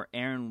 Matt Moore,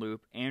 Aaron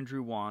Loup,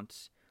 Andrew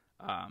Wantz.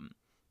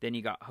 Then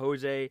you got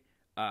Jose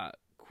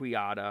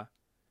Quiada,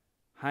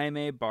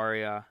 Jaime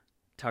Barria,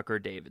 Tucker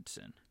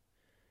Davidson.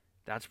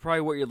 That's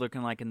probably what you're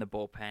looking like in the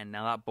bullpen.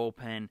 Now that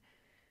bullpen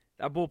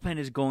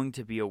is going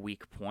to be a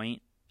weak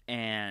point,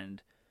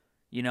 and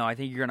I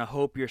think you're going to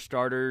hope your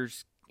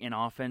starters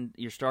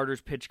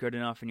pitch good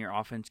enough and your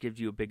offense gives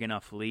you a big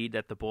enough lead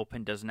that the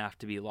bullpen doesn't have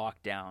to be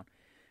locked down.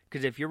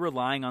 Because if you're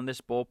relying on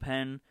this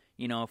bullpen,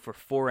 for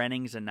 4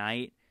 innings a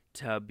night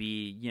to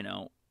be,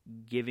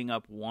 giving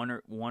up one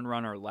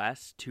run or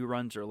less, 2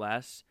 runs or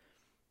less,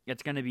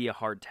 it's going to be a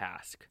hard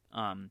task.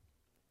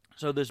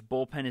 So this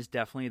bullpen is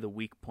definitely the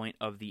weak point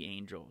of the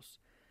Angels.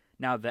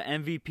 Now, the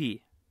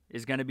MVP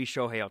is going to be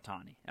Shohei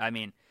Ohtani.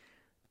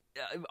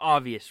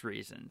 Obvious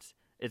reasons.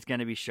 It's going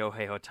to be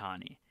Shohei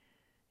Ohtani.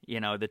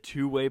 The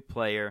two-way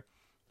player.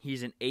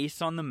 He's an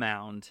ace on the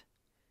mound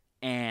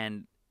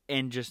and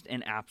just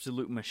an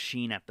absolute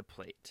machine at the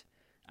plate.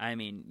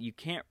 You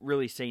can't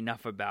really say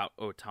enough about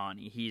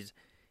Ohtani.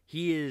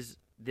 He is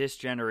this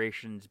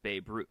generation's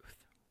Babe Ruth.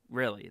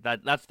 Really,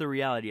 that's the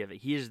reality of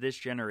it. He is this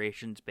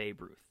generation's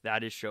Babe Ruth.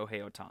 That is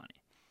Shohei Ohtani.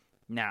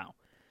 Now,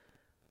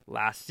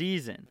 last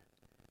season,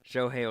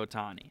 Shohei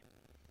Ohtani,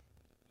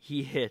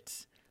 he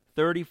hits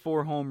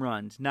 34 home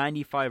runs,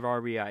 95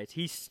 RBIs.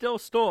 He still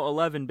stole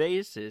 11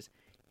 bases,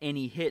 and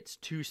he hits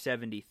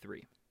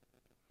 273.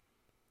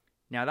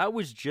 Now, that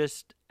was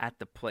just at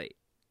the plate.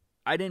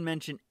 I didn't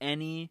mention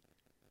any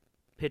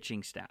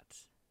pitching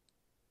stats,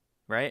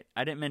 right?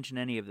 I didn't mention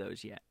any of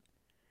those yet.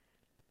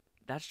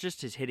 That's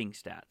just his hitting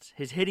stats.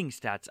 His hitting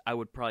stats, I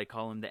would probably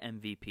call him the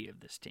MVP of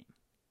this team.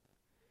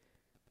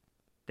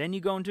 Then you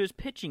go into his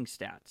pitching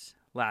stats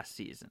last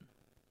season,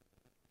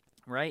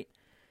 right?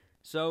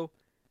 So,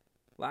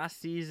 last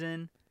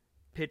season,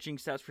 pitching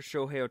stats for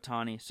Shohei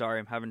Ohtani. Sorry,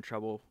 I'm having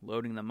trouble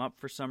loading them up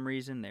for some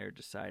reason. They're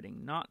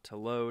deciding not to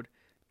load.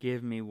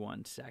 Give me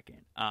 1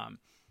 second.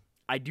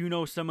 I do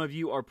know some of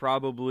you are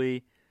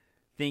probably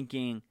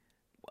thinking,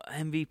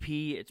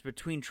 MVP, it's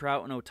between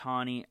Trout and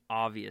Ohtani,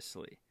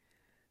 obviously.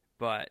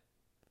 But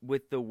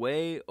with the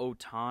way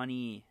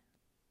Ohtani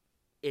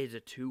is a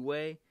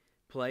two-way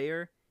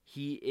player,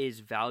 he is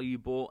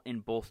valuable in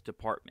both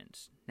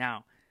departments.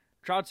 Now,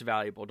 Trout's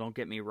valuable, don't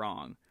get me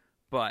wrong,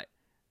 but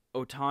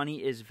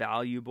Ohtani is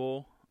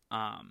valuable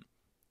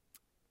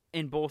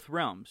in both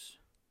realms.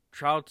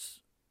 Trout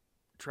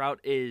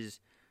is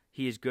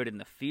good in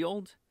the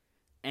field,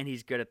 and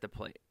he's good at the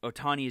plate.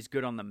 Ohtani is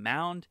good on the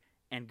mound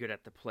and good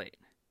at the plate.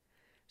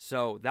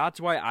 So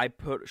that's why I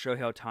put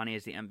Shohei Ohtani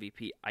as the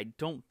MVP. I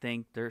don't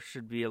think there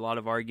should be a lot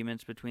of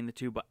arguments between the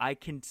two, but I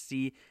can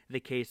see the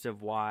case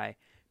of why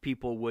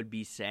people would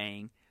be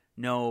saying,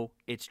 no,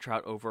 it's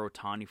Trout over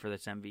Ohtani for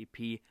this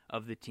MVP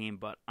of the team,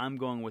 but I'm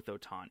going with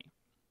Ohtani.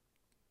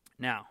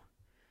 Now,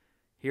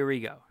 here we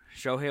go.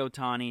 Shohei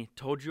Ohtani,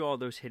 told you all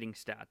those hitting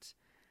stats,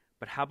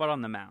 but how about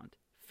on the mound?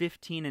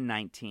 15 and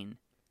 19,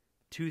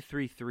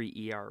 2.33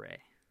 ERA,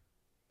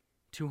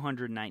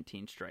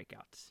 219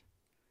 strikeouts,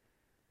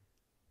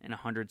 and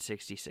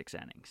 166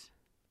 innings.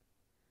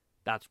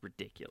 That's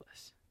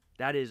ridiculous.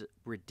 That is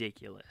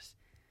ridiculous.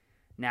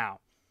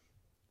 Now,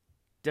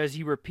 does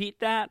he repeat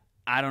that?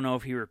 I don't know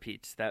if he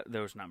repeats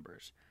those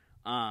numbers.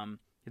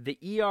 The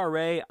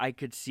ERA, I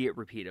could see it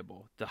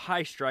repeatable. The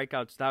high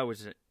strikeouts, that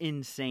was an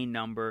insane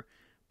number.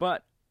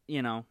 But,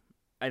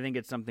 I think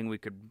it's something we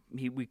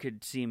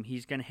could see him.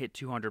 He's going to hit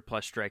 200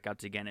 plus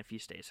strikeouts again if he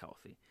stays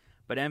healthy.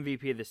 But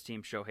MVP of this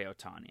team, Shohei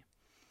Ohtani.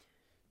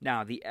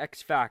 Now, the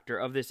X factor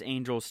of this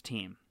Angels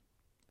team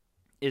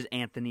is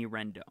Anthony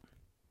Rendon.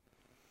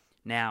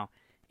 Now,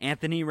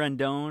 Anthony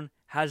Rendon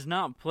has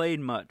not played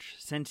much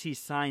since he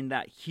signed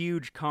that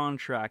huge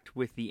contract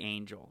with the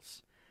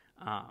Angels.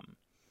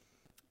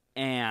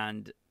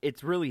 And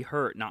it's really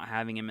hurt not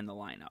having him in the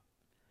lineup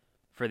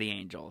for the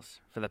Angels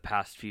for the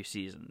past few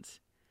seasons.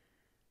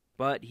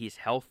 But he's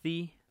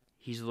healthy.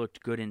 He's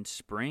looked good in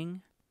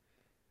spring.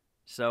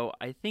 So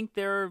I think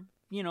there are,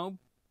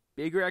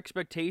 bigger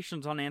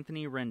expectations on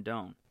Anthony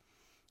Rendon.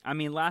 I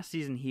mean, last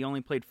season he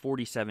only played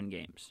 47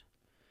 games.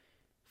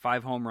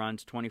 5 home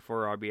runs,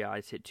 24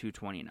 RBIs, hit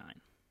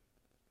 229.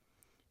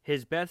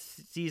 His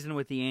best season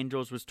with the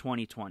Angels was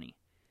 2020,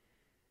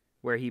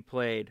 where he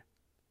played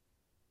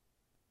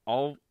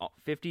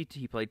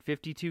he played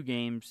 52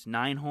 games,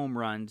 9 home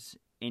runs,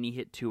 and he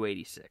hit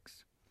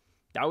 286.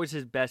 That was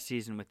his best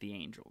season with the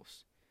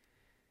Angels.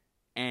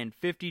 And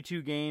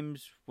 52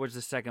 games was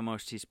the second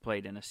most he's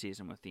played in a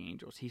season with the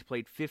Angels. He's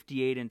played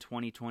 58 in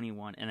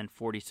 2021 and then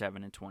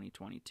 47 in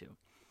 2022.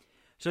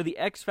 So the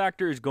X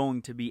factor is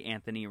going to be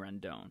Anthony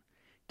Rendon.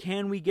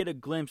 Can we get a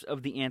glimpse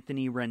of the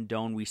Anthony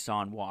Rendon we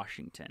saw in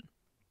Washington?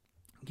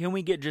 Can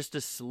we get just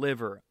a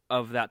sliver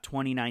of that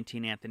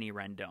 2019 Anthony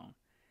Rendon?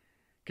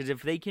 Because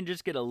if they can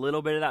just get a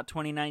little bit of that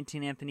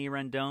 2019 Anthony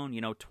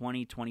Rendon,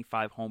 20,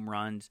 25 home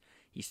runs,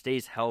 he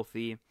stays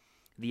healthy,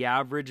 the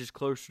average is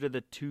closer to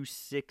the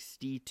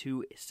 260,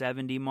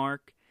 270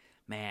 mark,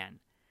 man,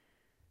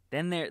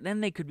 then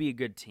they could be a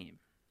good team.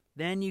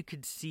 Then you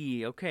could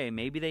see, okay,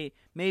 maybe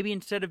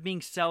instead of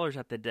being sellers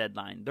at the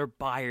deadline, they're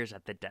buyers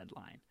at the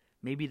deadline.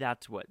 Maybe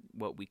that's what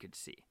we could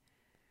see.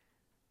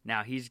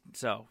 Now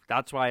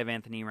that's why I have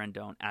Anthony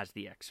Rendon as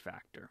the X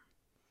factor.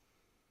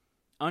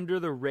 Under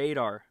the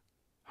radar,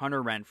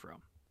 Hunter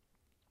Renfroe.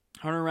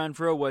 Hunter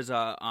Renfroe was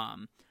a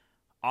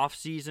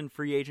off-season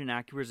free agent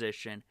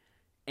acquisition,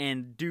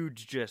 and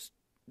dude's just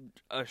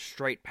a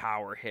straight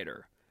power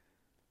hitter.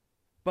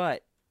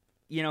 But,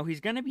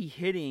 he's going to be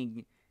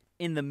hitting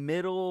in the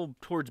middle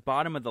towards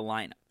bottom of the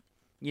lineup.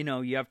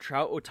 You have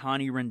Trout,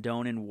 Ohtani,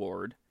 Rendon, and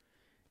Ward.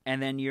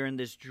 And then you're in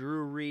this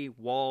Drury,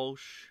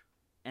 Walsh,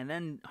 and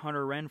then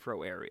Hunter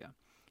Renfroe area.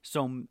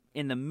 So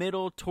in the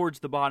middle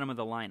towards the bottom of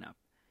the lineup.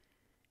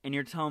 And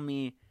you're telling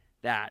me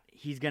that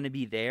he's going to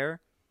be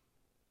there?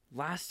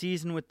 Last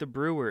season with the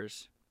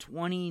Brewers,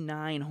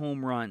 29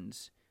 home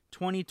runs.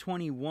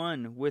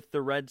 2021 with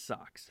the Red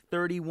Sox,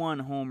 31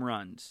 home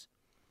runs.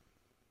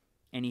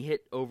 And he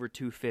hit over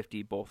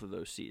 250 both of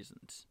those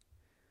seasons.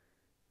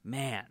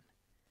 Man,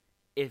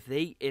 if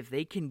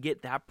they can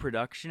get that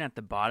production at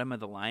the bottom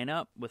of the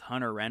lineup with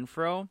Hunter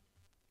Renfroe,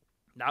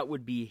 that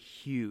would be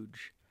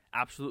huge,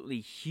 absolutely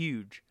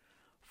huge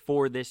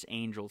for this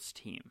Angels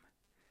team.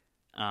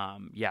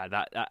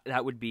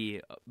 That would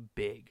be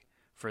big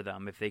for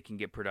them if they can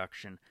get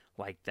production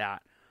like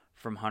that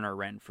from Hunter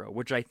Renfroe,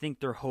 which I think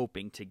they're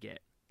hoping to get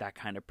that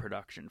kind of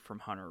production from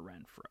Hunter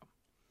Renfroe.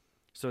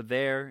 So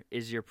there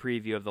is your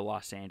preview of the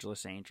Los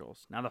Angeles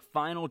Angels. Now the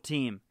final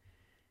team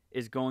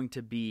is going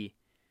to be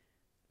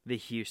the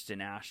Houston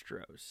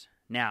Astros.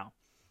 Now,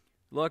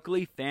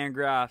 luckily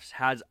Fangraphs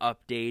has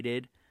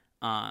updated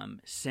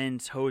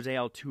since Jose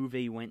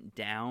Altuve went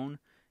down.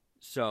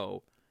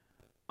 So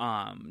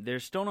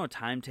there's still no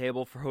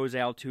timetable for Jose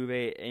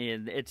Altuve,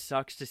 and it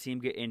sucks to see him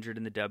get injured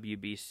in the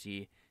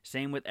WBC.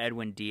 Same with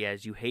Edwin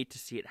Diaz. You hate to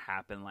see it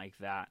happen like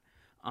that.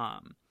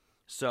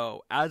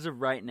 So as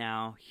of right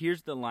now,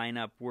 here's the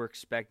lineup we're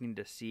expecting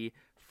to see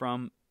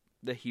from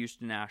the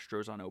Houston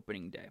Astros on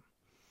opening day.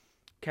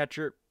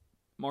 Catcher,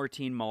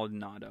 Martin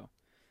Maldonado.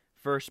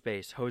 First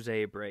base,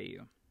 Jose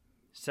Abreu.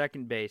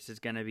 Second base is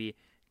going to be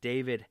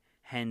David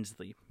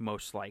Hensley,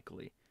 most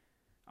likely.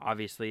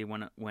 Obviously,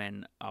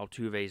 when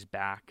Altuve's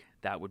back,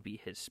 that would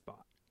be his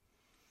spot.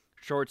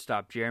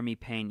 Shortstop, Jeremy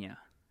Pena.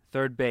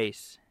 Third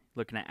base,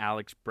 looking at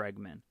Alex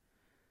Bregman.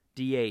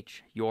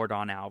 DH,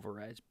 Yordan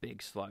Alvarez,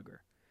 big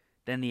slugger.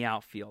 Then the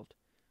outfield.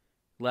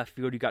 Left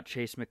field, you got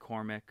Chase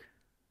McCormick.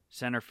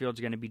 Center field's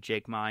going to be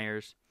Jake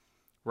Myers.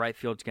 Right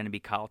field's going to be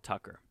Kyle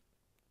Tucker.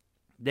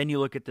 Then you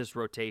look at this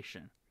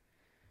rotation.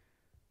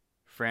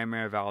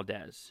 Framber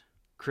Valdez,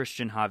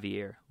 Christian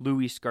Javier,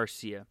 Luis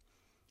Garcia,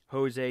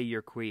 Jose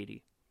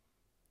Urquidy,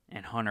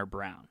 and Hunter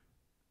Brown,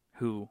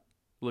 who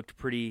looked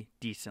pretty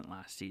decent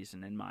last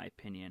season, in my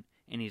opinion,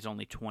 and he's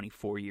only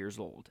 24 years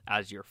old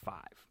as your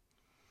 5.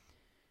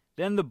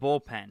 Then the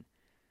bullpen.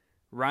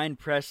 Ryan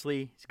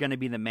Presley is going to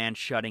be the man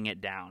shutting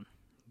it down,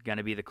 going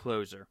to be the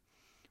closer.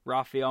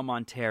 Rafael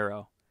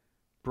Montero,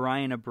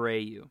 Brian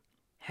Abreu,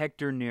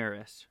 Hector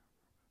Neris,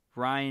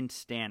 Ryan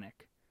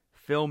Stanek,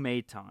 Phil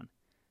Maton,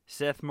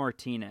 Seth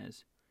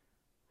Martinez,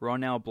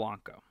 Ronel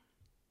Blanco.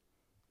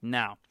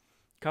 Now,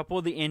 a couple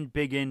of the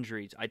big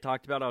injuries. I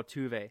talked about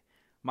Altuve.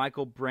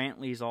 Michael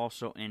Brantley's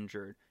also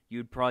injured.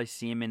 You'd probably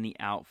see him in the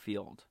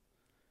outfield.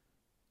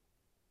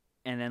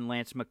 And then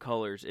Lance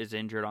McCullers is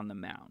injured on the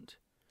mound.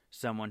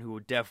 Someone who will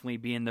definitely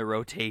be in the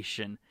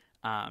rotation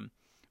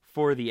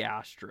for the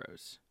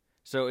Astros.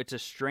 So it's a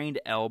strained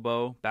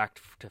elbow back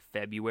to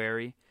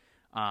February.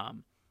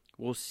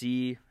 We'll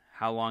see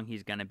how long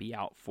he's going to be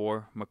out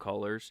for,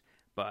 McCullers.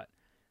 But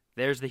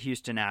there's the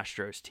Houston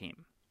Astros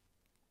team.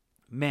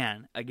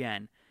 Man,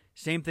 again,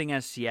 same thing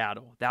as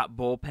Seattle. That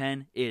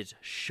bullpen is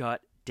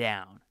shut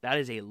down. That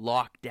is a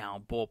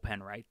lockdown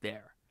bullpen right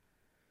there.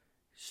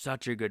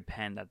 Such a good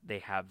pen that they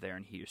have there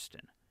in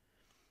Houston.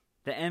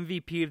 The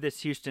MVP of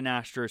this Houston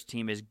Astros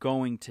team is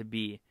going to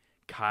be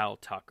Kyle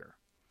Tucker.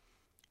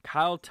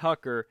 Kyle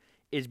Tucker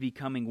is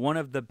becoming one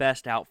of the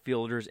best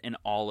outfielders in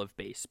all of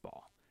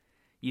baseball.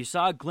 You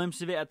saw a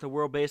glimpse of it at the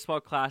World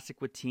Baseball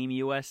Classic with Team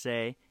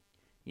USA.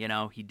 You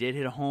know, he did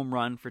hit a home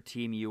run for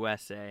Team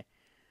USA.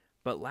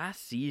 But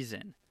last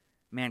season,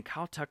 man,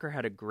 Kyle Tucker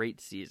had a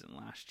great season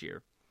last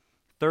year.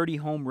 30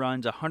 home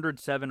runs,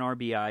 107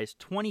 RBIs,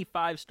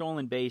 25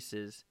 stolen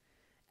bases.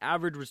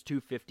 Average was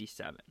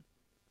 257.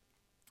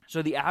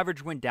 So the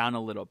average went down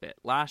a little bit.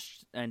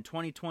 In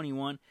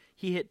 2021,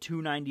 he hit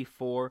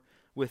 294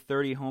 with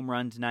 30 home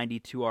runs,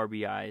 92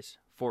 RBIs,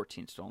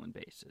 14 stolen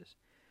bases.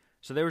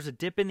 So there was a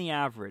dip in the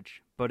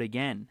average, but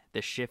again,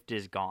 the shift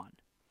is gone.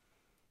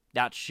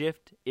 That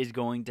shift is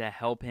going to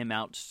help him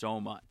out so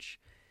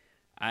much.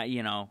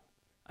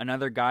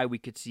 Another guy we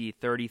could see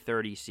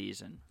 30-30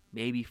 season,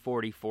 maybe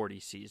 40-40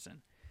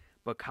 season.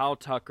 But Kyle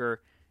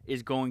Tucker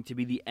is going to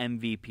be the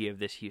MVP of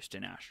this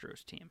Houston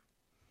Astros team.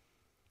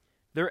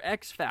 Their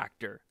X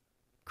factor,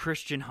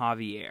 Christian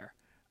Javier.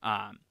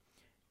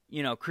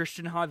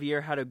 Christian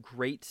Javier had a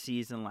great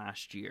season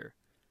last year.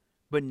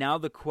 But now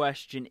the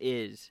question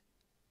is,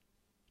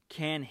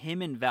 can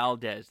him and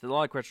Valdez, a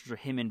lot of questions are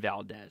him and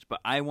Valdez,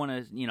 but I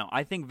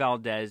think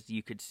Valdez,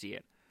 you could see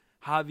it.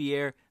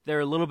 Javier, there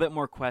are a little bit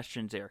more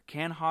questions there.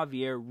 Can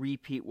Javier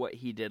repeat what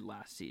he did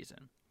last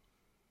season?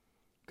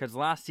 Because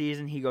last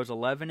season he goes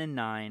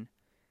 11-9,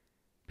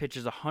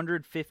 pitches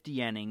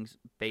 150 innings,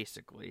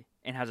 basically,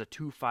 and has a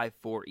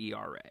 2.54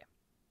 ERA.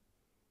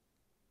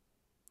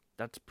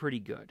 That's pretty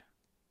good.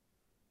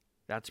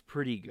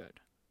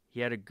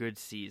 He had a good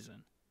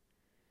season.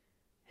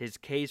 His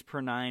Ks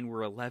per 9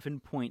 were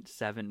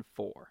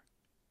 11.74.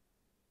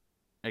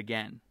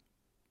 Again,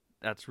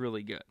 that's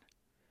really good.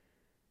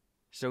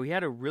 So he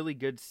had a really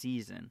good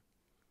season.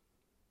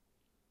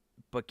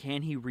 But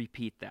can he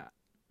repeat that?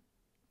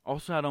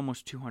 Also had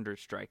almost 200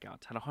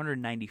 strikeouts. Had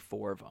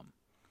 194 of them.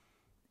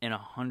 In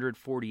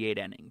 148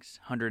 innings.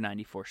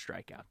 194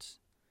 strikeouts.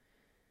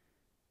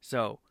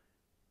 So,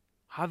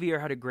 Javier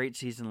had a great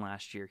season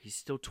last year. He's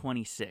still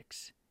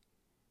 26.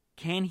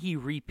 Can he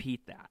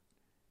repeat that?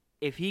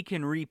 If he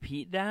can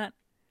repeat that,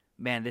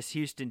 man, this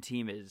Houston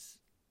team is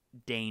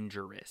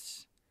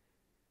dangerous.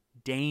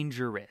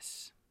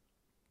 Dangerous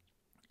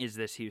is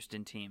this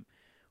Houston team.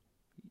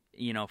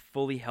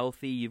 Fully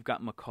healthy, you've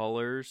got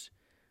McCullers,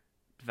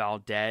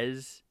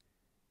 Valdez,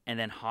 and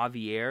then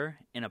Javier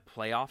in a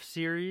playoff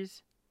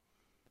series.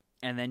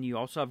 And then you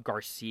also have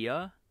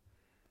Garcia.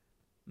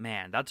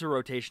 Man, that's a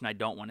rotation I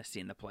don't want to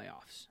see in the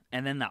playoffs.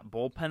 And then that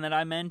bullpen that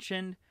I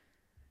mentioned,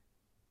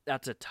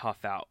 that's a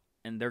tough out.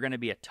 And they're going to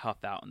be a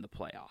tough out in the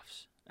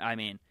playoffs. I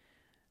mean,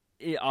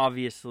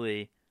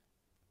 obviously,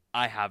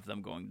 I have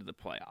them going to the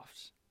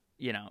playoffs.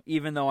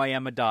 Even though I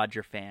am a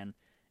Dodger fan,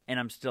 and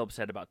I'm still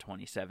upset about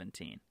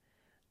 2017.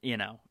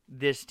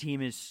 This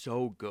team is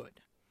so good.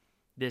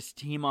 This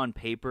team on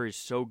paper is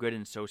so good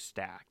and so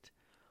stacked.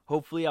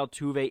 Hopefully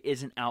Altuve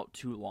isn't out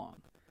too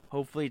long.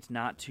 Hopefully it's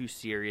not too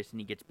serious and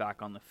he gets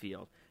back on the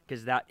field.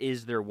 because that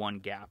is their one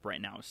gap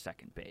right now is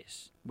second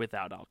base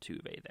without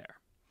Altuve there.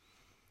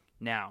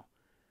 Now,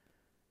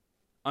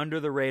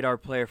 under the radar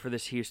player for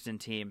this Houston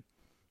team,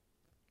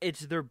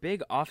 it's their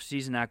big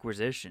offseason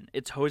acquisition.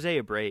 It's Jose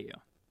Abreu.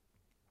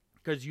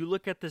 Because you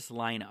look at this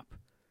lineup,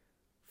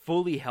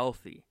 fully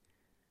healthy,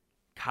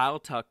 Kyle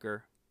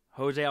Tucker,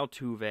 Jose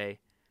Altuve,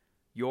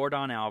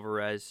 Yordan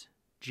Alvarez,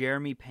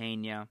 Jeremy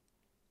Pena,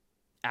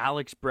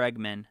 Alex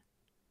Bregman,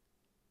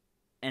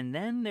 and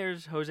then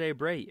there's Jose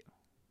Abreu,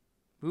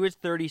 who is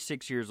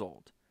 36 years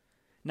old.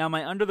 Now,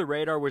 my under the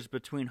radar was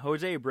between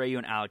Jose Abreu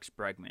and Alex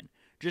Bregman,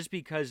 just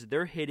because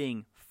they're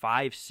hitting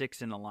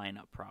 5-6 in the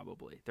lineup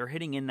probably. They're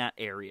hitting in that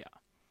area,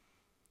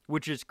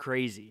 which is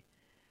crazy.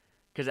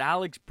 Because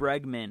Alex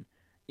Bregman,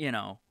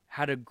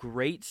 had a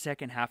great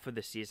second half of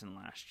the season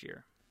last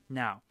year.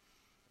 Now,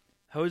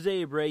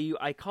 Jose Abreu,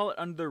 I call it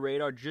under the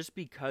radar just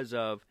because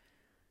of,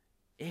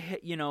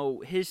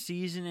 his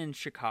season in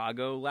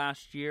Chicago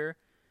last year.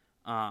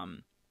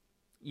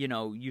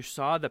 You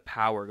saw the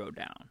power go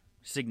down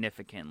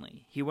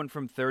significantly. He went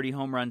from 30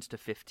 home runs to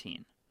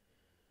 15.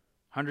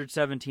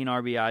 117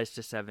 RBIs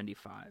to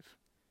 75.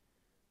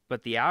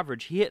 But the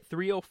average, he hit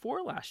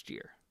 304 last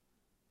year.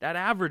 That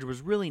average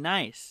was really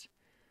nice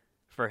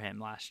for him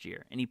last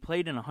year. And he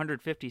played in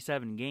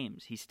 157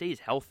 games. He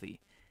stays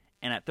healthy.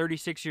 And at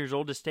 36 years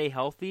old to stay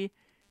healthy,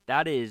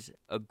 that is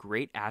a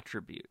great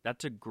attribute.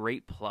 That's a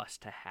great plus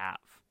to have,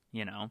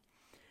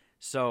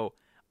 So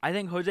I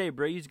think Jose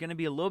Abreu is going to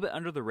be a little bit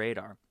under the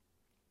radar.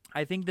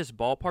 I think this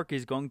ballpark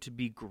is going to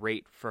be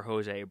great for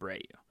Jose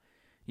Abreu.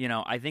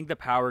 I think the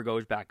power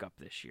goes back up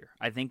this year.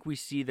 I think we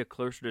see the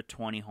closer to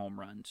 20 home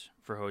runs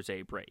for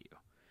Jose Abreu.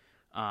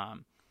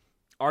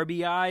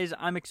 RBIs,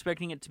 I'm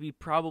expecting it to be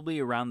probably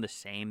around the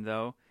same,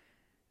 though.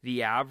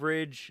 The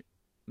average,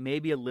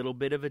 maybe a little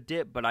bit of a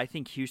dip, but I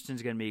think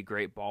Houston's going to be a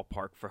great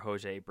ballpark for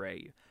Jose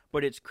Abreu.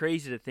 But it's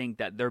crazy to think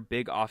that their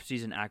big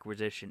offseason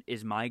acquisition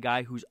is my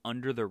guy who's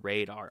under the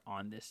radar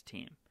on this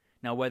team.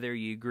 Now, whether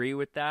you agree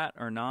with that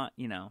or not,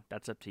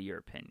 that's up to your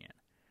opinion.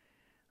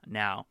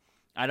 Now,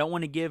 I don't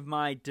want to give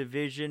my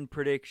division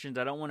predictions.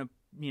 I don't want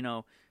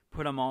to,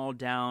 put them all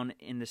down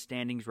in the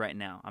standings right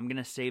now. I'm going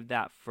to save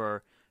that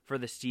for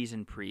the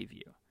season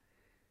preview.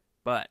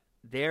 But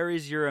there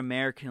is your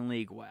American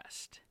League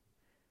West.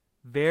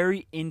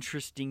 Very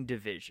interesting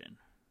division.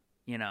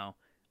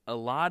 A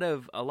lot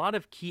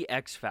of key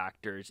X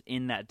factors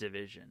in that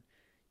division.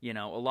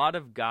 A lot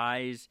of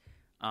guys,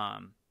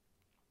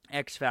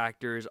 X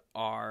factors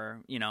are,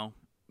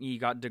 you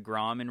got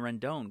DeGrom and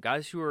Rendon,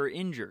 guys who are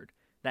injured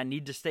that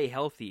need to stay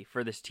healthy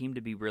for this team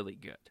to be really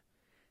good.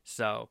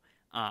 So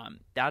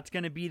that's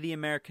going to be the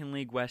American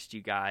League West,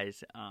 you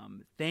guys.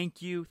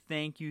 Thank you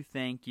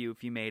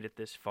if you made it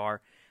this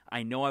far.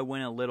 I know I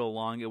went a little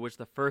long. It was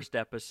the first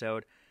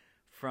episode.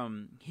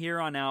 From here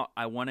on out,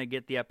 I want to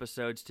get the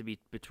episodes to be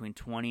between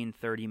 20 and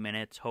 30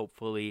 minutes,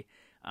 hopefully.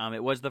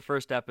 It was the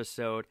first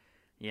episode,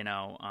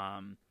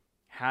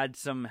 had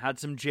some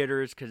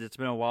jitters because it's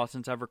been a while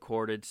since I've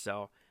recorded,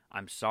 so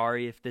I'm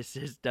sorry if this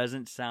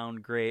doesn't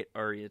sound great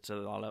or it's a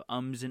lot of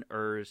ums and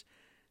ers.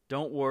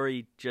 Don't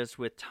worry, just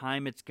with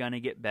time it's going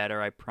to get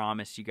better, I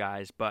promise you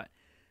guys. But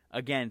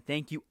again,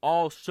 thank you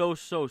all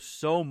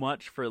so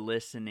much for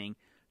listening.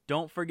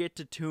 Don't forget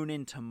to tune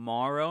in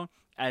tomorrow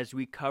as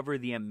we cover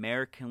the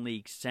American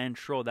League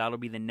Central. That'll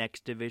be the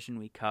next division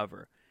we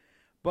cover.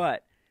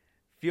 But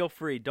feel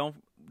free,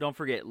 don't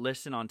forget,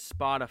 listen on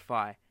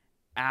Spotify,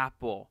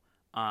 Apple.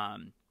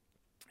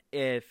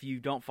 If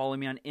you don't follow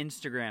me on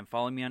Instagram,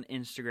 follow me on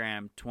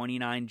Instagram,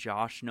 29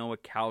 Josh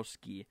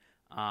Nowakowski.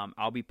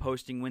 I'll be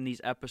posting when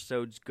these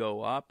episodes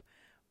go up.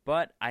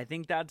 But I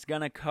think that's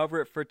going to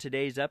cover it for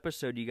today's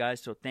episode, you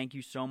guys. So thank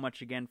you so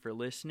much again for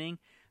listening.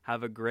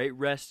 Have a great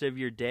rest of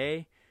your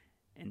day,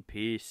 and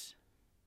peace.